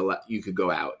where it was you could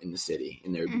go out in the city,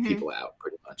 and there would be people out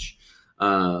pretty much.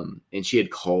 And she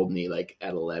had called me like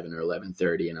at 11 or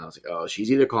 11:30, and I was like, oh,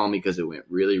 she's either calling me because it went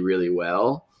really, really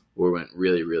well or went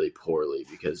really, really poorly,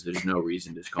 because there's no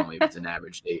reason to call me if it's an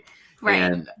average date. Right.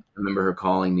 And I remember her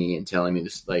calling me and telling me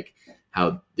this, like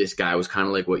how this guy was kind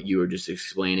of like what you were just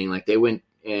explaining. Like they went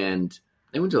to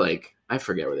like, I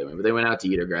forget where they went, but they went out to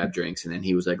eat or grab drinks. And then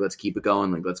he was like, let's keep it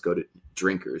going. Like, let's go to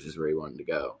Drinkers is where he wanted to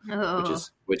go,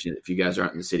 which if you guys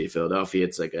aren't in the city of Philadelphia,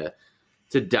 it's like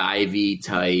it's a divey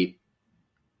type,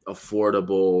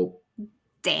 affordable,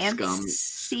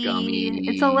 scummy.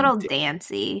 It's a little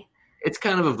dancey. It's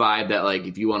kind of a vibe that, like,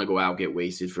 if you want to go out, get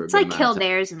wasted for a it's good like amount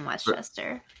Kildare's in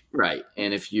Westchester. Right.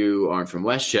 And if you aren't from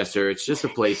Westchester, it's just a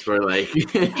place where, like...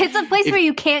 it's a place where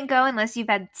you can't go unless you've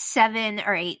had 7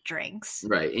 or 8 drinks.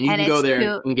 Right. And you can go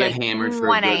there and get hammered for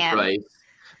a good price.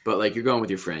 But, like, you're going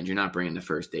with your friends. You're not bringing the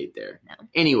first date there. No.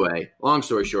 Anyway, long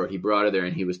story short, he brought her there,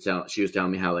 and she was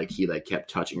telling me how, like, he, like,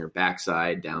 kept touching her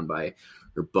backside down by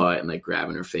her butt and, like,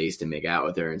 grabbing her face to make out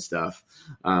with her and stuff.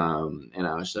 And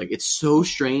I was just like, it's so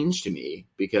strange to me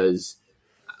because,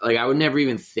 like, I would never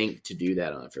even think to do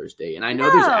that on a first date. And I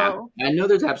know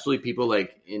there's absolutely people,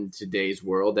 like, in today's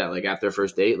world that, like, after a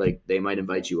first date, like, they might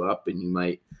invite you up and you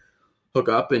might hook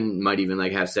up and might even,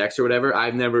 like, have sex or whatever.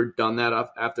 I've never done that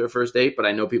after a first date, but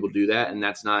I know people do that, and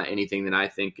that's not anything that I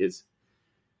think is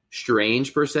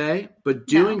strange per se. But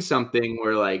doing something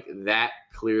where, like, that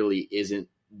clearly isn't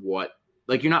what,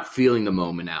 like, you're not feeling the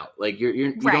moment out. Like,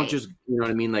 you don't just, you know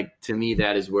what I mean? Like, to me,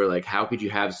 that is where, like, how could you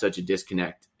have such a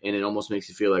disconnect? And it almost makes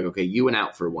you feel like, okay, you went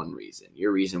out for one reason.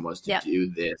 Your reason was to do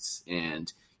this, and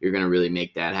you're going to really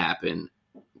make that happen,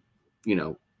 you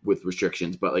know, with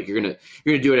restrictions. But, like, you're going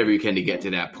to do whatever you can to get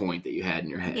to that point that you had in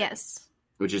your head. Yes.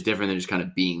 Which is different than just kind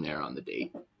of being there on the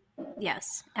date.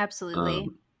 Yes, absolutely.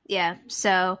 Yeah.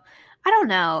 So, I don't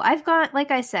know. I've got, like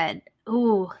I said,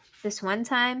 this one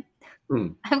time,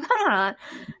 I've gone on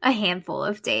a handful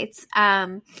of dates.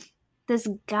 This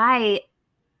guy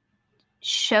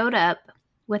showed up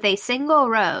with a single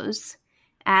rose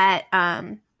at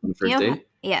the first date?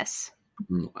 Yes.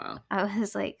 Wow. I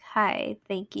was like, hi,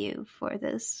 thank you for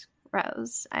this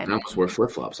rose. I almost wore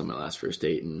flip-flops on my last first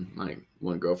date, and my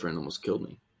one girlfriend almost killed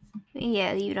me.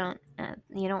 Yeah, you don't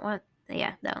want,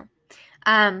 no.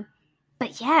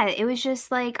 But yeah, it was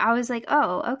just like, I was like,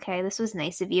 oh, okay, this was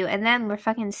nice of you. And then we're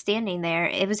fucking standing there.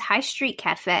 It was High Street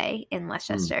Cafe in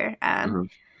Westchester,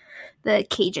 the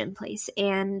Cajun place,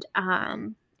 and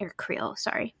or Creole,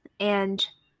 sorry. And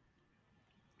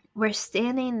we're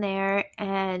standing there,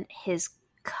 and his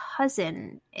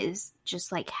cousin is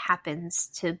just like happens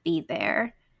to be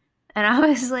there. And I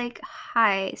was like,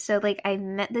 hi. So, like, I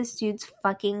met this dude's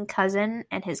fucking cousin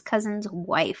and his cousin's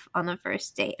wife on the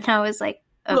first date. And I was like,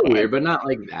 okay. A little weird, but not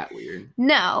like that weird.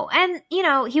 No. And, you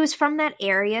know, he was from that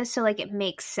area, so, like, it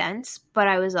makes sense. But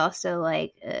I was also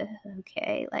like,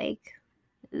 okay, like,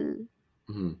 it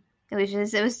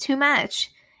was too much.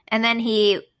 And then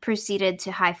he proceeded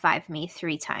to high-five me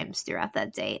 3 times throughout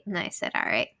that date. And I said, all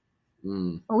right,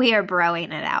 we are broing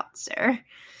it out, sir.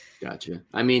 Gotcha.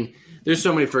 I mean, there's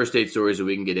so many first date stories that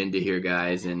we can get into here,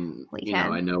 guys. And,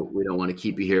 I know we don't want to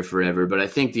keep you here forever, but I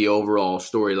think the overall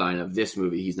storyline of this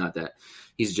movie, he's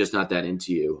just not that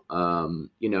into you.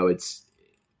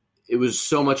 It was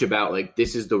so much about, like,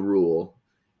 this is the rule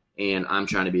and I'm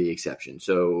trying to be the exception.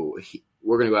 So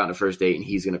we're going to go out on a first date and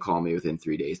he's going to call me within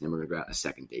 3 days. And then we're going to go out on a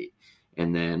second date.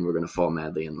 And then we're going to fall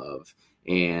madly in love.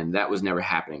 And that was never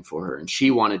happening for her. And she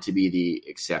wanted to be the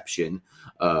exception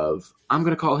of, I'm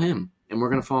going to call him and we're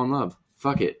going to fall in love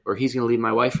Fuck it. Or he's going to leave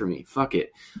my wife for me. Fuck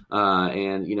it.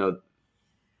 And, you know,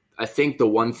 I think the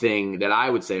one thing that I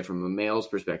would say from a male's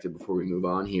perspective before we move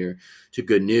on here to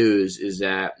good news is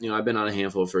that, you know, I've been on a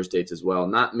handful of first dates as well.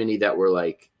 Not many that were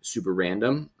like super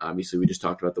random. Obviously, we just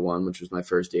talked about the one, which was my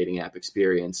first dating app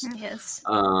experience. Yes.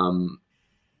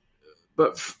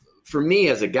 But for me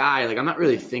as a guy, like I'm not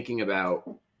really thinking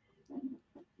about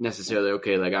necessarily,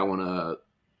 okay, like I want to,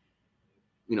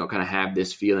 you know, kind of have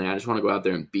this feeling. I just want to go out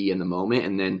there and be in the moment.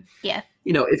 And then,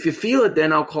 you know, if you feel it,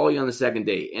 then I'll call you on the second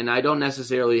date. And I don't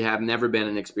necessarily have never been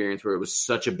an experience where it was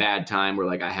such a bad time where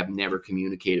like I have never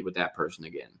communicated with that person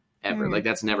again, ever. Like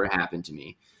that's never happened to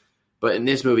me. But in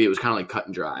this movie, it was kind of like cut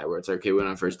and dry where it's like, okay, we went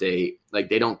on a first date. Like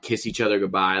they don't kiss each other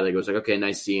goodbye. Like it was like, okay,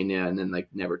 nice seeing you. And then like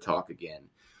never talk again.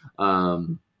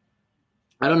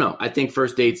 I don't know. I think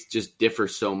first dates just differ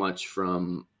so much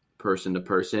from person to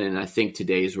person, and I think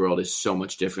today's world is so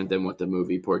much different than what the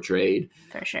movie portrayed.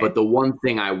 For sure. But the one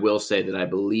thing I will say that I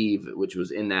believe, which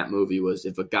was in that movie, was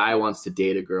if a guy wants to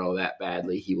date a girl that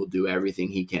badly, he will do everything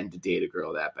he can to date a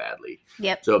girl that badly.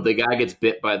 Yep. So if the guy gets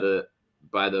bit by the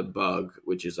bug,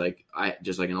 which is like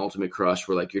just like an ultimate crush,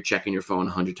 where like you're checking your phone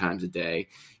 100 times a day,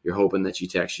 you're hoping that she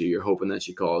texts you, you're hoping that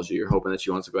she calls you, you're hoping that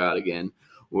she wants to go out again,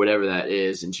 whatever that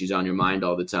is, and she's on your mind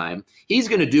all the time, he's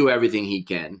going to do everything he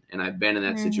can. And I've been in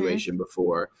that situation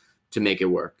before to make it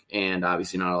work. And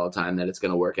obviously not all the time that it's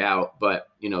going to work out, but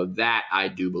you know, that I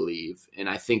do believe. And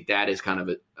I think that is kind of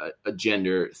a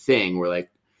gender thing where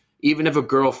like, even if a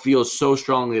girl feels so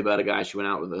strongly about a guy she went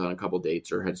out with on a couple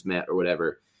dates or has met or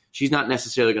whatever, she's not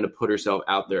necessarily going to put herself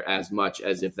out there as much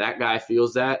as if that guy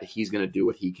feels that, he's going to do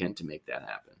what he can to make that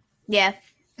happen. Yeah.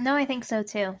 No, I think so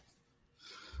too.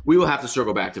 We will have to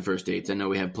circle back to first dates. I know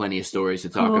we have plenty of stories to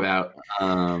talk about.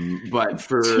 But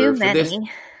for this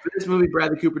movie,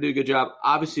 Bradley Cooper did a good job.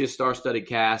 Obviously a star-studded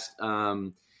cast.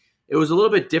 It was a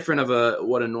little bit different of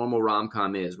what a normal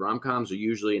rom-com is. Rom-coms are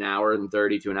usually an hour and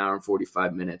 30 to an hour and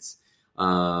 45 minutes.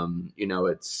 You know,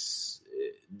 this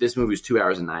movie was 2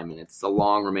 hours and 9 minutes. It's a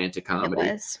long romantic comedy.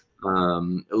 It was.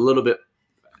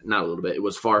 It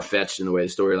was far-fetched in the way the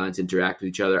storylines interact with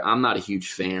each other. I'm not a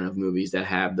huge fan of movies that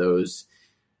have those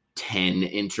 10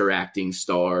 interacting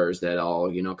stars that all,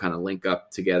 you know, kind of link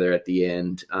up together at the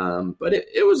end. But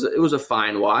it was a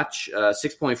fine watch.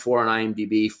 6.4 on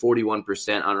IMDb,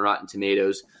 41% on Rotten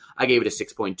Tomatoes. I gave it a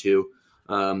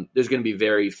 6.2. There's going to be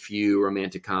very few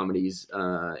romantic comedies,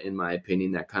 in my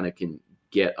opinion, that kind of can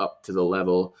get up to the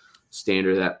level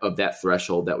standard of that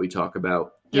threshold that we talk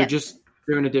about.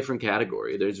 They're in a different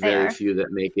category. There's very few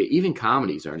that make it. Even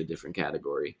comedies are in a different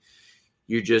category.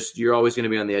 You're always going to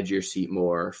be on the edge of your seat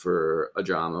more for a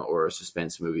drama or a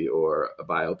suspense movie or a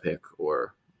biopic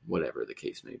or whatever the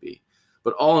case may be.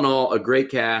 But all in all, a great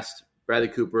cast. Bradley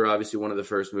Cooper, obviously one of the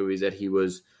first movies that he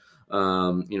was,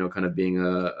 you know, kind of being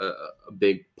a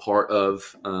big part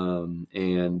of,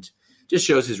 and just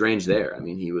shows his range there. I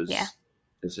mean, he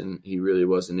really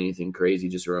wasn't anything crazy,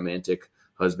 just a romantic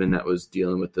husband that was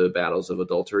dealing with the battles of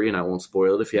adultery. And I won't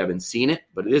spoil it if you haven't seen it,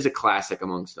 but it is a classic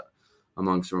amongst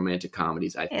romantic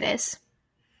comedies, I think. It is.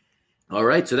 All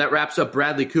right, so that wraps up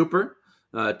Bradley Cooper.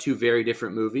 Two very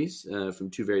different movies from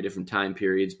two very different time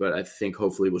periods, but I think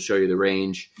hopefully we'll show you the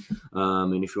range.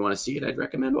 And if you want to see it, I'd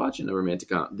recommend watching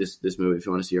the this movie. If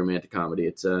you want to see a romantic comedy,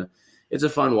 it's a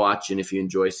fun watch, and if you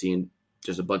enjoy seeing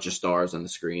just a bunch of stars on the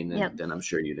screen, then I'm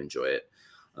sure you'd enjoy it.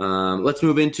 Let's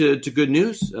move into good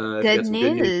news. Good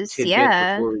news,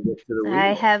 yeah.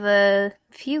 I have a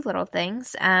few little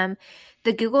things.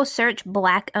 The Google search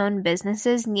Black-owned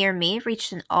businesses near me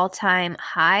reached an all-time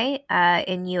high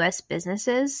in U.S.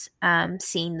 businesses,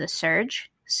 seeing the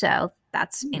surge. So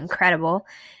that's incredible.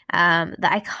 The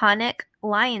iconic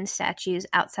lion statues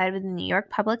outside of the New York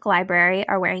Public Library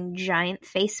are wearing giant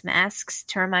face masks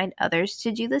to remind others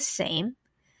to do the same.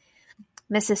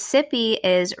 Mississippi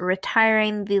is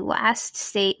retiring the last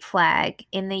state flag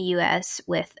in the U.S.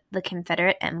 with the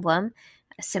Confederate emblem,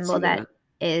 a symbol that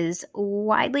is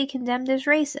widely condemned as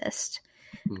racist.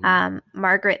 Mm-hmm.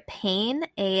 Margaret Payne,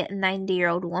 a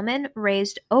 90-year-old woman,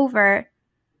 raised over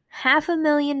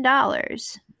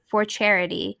 $500,000 for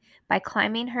charity by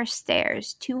climbing her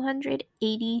stairs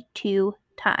 282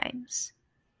 times.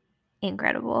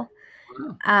 Incredible.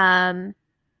 Wow.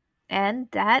 And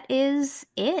that is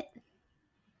it.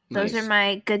 Those are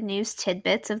my good news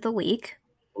tidbits of the week.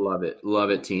 Love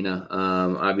it, Tina.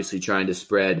 Obviously trying to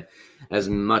spread as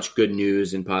much good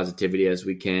news and positivity as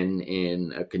we can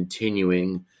in a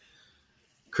continuing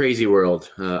crazy world.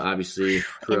 Obviously,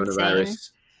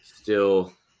 coronavirus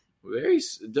still very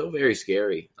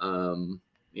scary.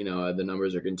 You know, the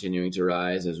numbers are continuing to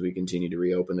rise as we continue to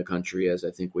reopen the country, as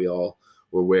I think we all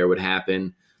were aware would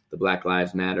happen. the Black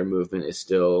Lives Matter movement is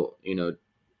still,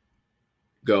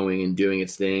 going and doing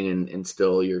its thing, and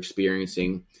still you're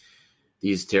experiencing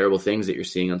these terrible things that you're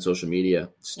seeing on social media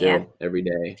still every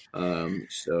day.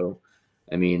 So,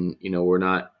 I mean, we're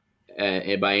not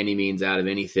by any means out of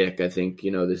any thick. I think,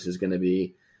 this is going to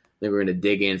be, I think we're going to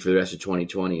dig in for the rest of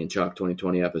 2020 and chalk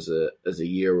 2020 up as a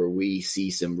year where we see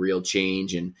some real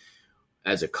change, and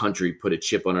as a country put a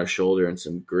chip on our shoulder and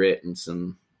some grit and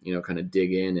some, kind of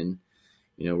dig in, and,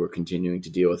 we're continuing to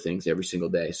deal with things every single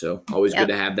day. So always good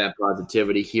to have that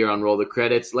positivity here on Roll the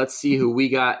Credits. Let's see who we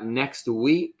got next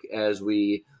week, as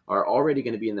we are already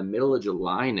going to be in the middle of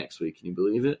July next week. Can you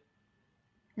believe it?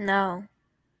 No.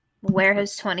 Where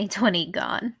has 2020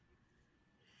 gone?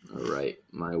 All right.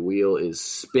 My wheel is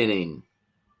spinning.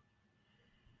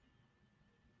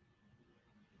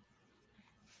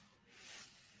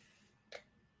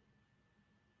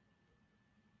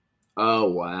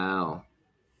 Oh, wow.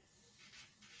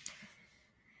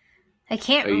 I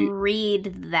can't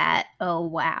read that. Oh,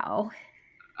 wow.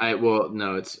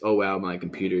 No, it's, oh, wow, my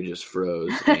computer just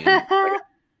froze. And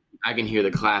I can hear the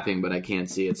clapping, but I can't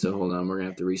see it. So hold on. We're going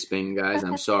to have to respin, guys.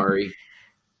 I'm sorry.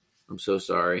 I'm so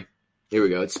sorry. Here we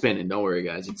go. It's spinning. Don't worry,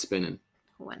 guys. It's spinning.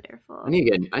 Wonderful. I need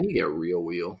to get a real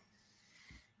wheel.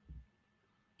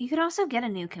 You could also get a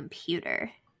new computer.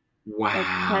 Wow.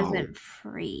 That doesn't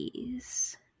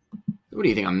freeze. What do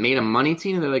you think? I'm made of money,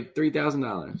 Tina? They're like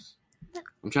 $3,000.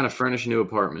 I'm trying to furnish a new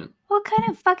apartment. What kind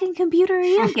of fucking computer are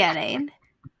you getting?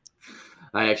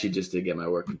 I actually just did get my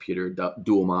work computer,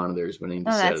 dual monitors, but I need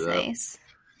to set it up. That's nice.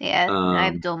 Yeah, I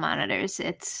have dual monitors.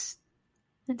 It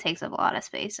takes up a lot of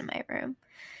space in my room.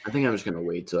 I think I'm just going to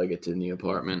wait till I get to the new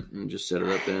apartment and just set it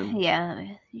up then. Yeah,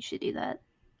 you should do that. I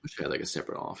wish I had like a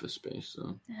separate office space.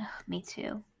 So. Me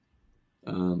too.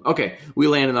 Okay, we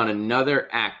landed on another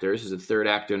actor. This is the third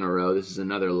actor in a row. This is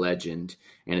another legend.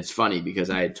 And it's funny because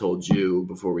I had told you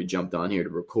before we jumped on here to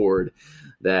record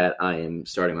that I am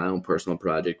starting my own personal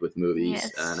project with movies.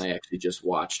 Yes. And I actually just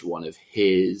watched one of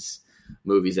his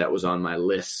movies that was on my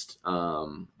list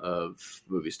of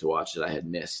movies to watch that I had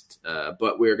missed.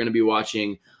 But we're going to be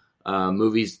watching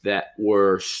movies that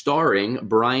were starring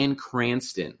Bryan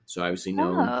Cranston. So obviously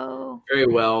known very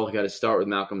well. Got to start with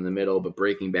Malcolm in the Middle, but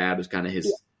Breaking Bad was kind of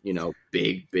his,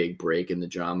 big break in the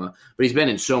drama. But he's been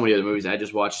in so many other movies. I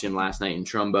just watched him last night in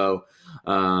Trumbo.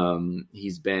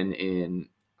 He's been in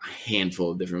a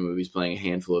handful of different movies, playing a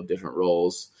handful of different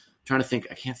roles. I'm trying to think.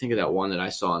 I can't think of that one that I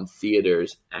saw in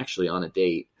theaters, actually on a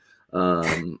date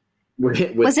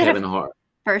with Kevin Hart.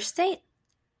 First date?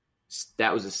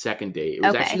 That was a second date. It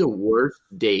was actually the worst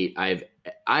date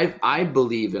I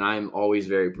believe that I'm always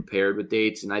very prepared with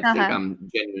dates, and I think I'm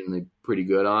genuinely pretty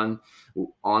good on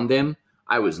them.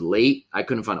 I was late. I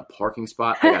couldn't find a parking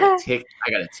spot. I got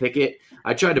a ticket.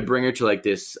 I tried to bring her to like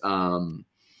this like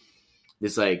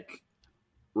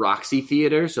Roxy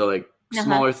theater, so like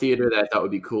smaller theater that I thought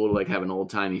would be cool to like have an old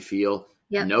timey feel.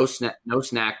 Yep. No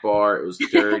snack bar. It was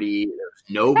dirty. There was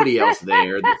nobody else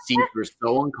there. The seats were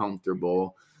so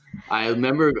uncomfortable. I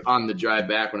remember on the drive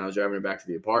back when I was driving her back to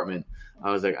the apartment,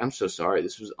 I was like, I'm so sorry.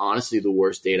 This was honestly the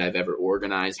worst date I've ever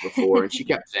organized before. And she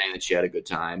kept saying that she had a good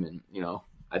time. And,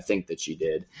 I think that she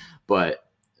did. But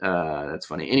that's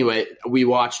funny. Anyway, we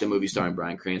watched a movie starring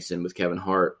Bryan Cranston with Kevin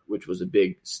Hart, which was a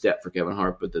big step for Kevin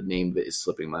Hart. But the name of it is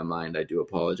slipping my mind. I do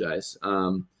apologize.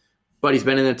 But he's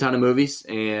been in a ton of movies.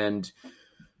 And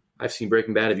I've seen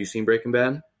Breaking Bad. Have you seen Breaking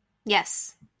Bad?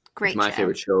 Yes. Great It's my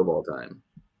favorite show of all time.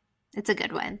 It's a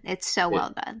good one. It's so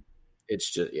well done.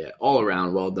 It's just, all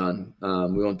around well done.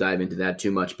 We won't dive into that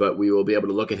too much, but we will be able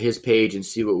to look at his page and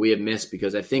see what we have missed,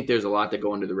 because I think there's a lot that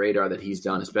go under the radar that he's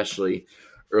done, especially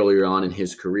earlier on in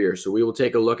his career. So we will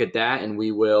take a look at that, and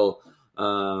we will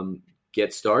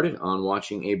get started on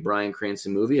watching a Bryan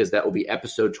Cranston movie, as that will be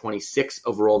episode 26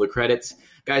 of Roll the Credits.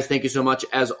 Guys, thank you so much,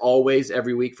 as always,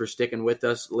 every week for sticking with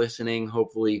us, listening,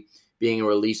 hopefully being a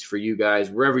release for you guys,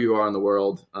 wherever you are in the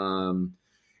world.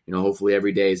 Hopefully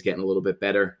every day is getting a little bit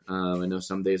better. I know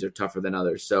some days are tougher than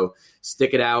others. So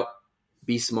stick it out.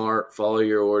 Be smart. Follow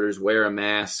your orders. Wear a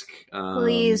mask.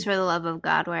 Please, for the love of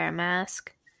God, wear a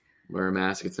mask. Wear a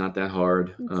mask. It's not that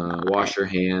hard. Wash your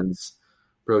hands.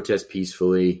 Protest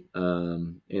peacefully.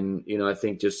 I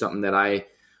think just something that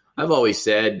I've always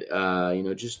said,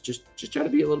 just try to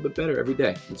be a little bit better every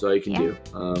day. That's all you can do.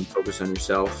 Focus on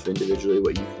yourself individually,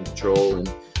 what you can control, and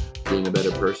being a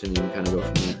better person. You can kind of go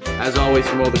from there. As always,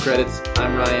 from Roll the Credits,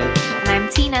 I'm Ryan. And I'm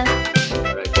Tina. All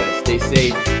right, guys, stay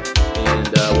safe, and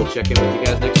we'll check in with you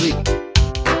guys next week.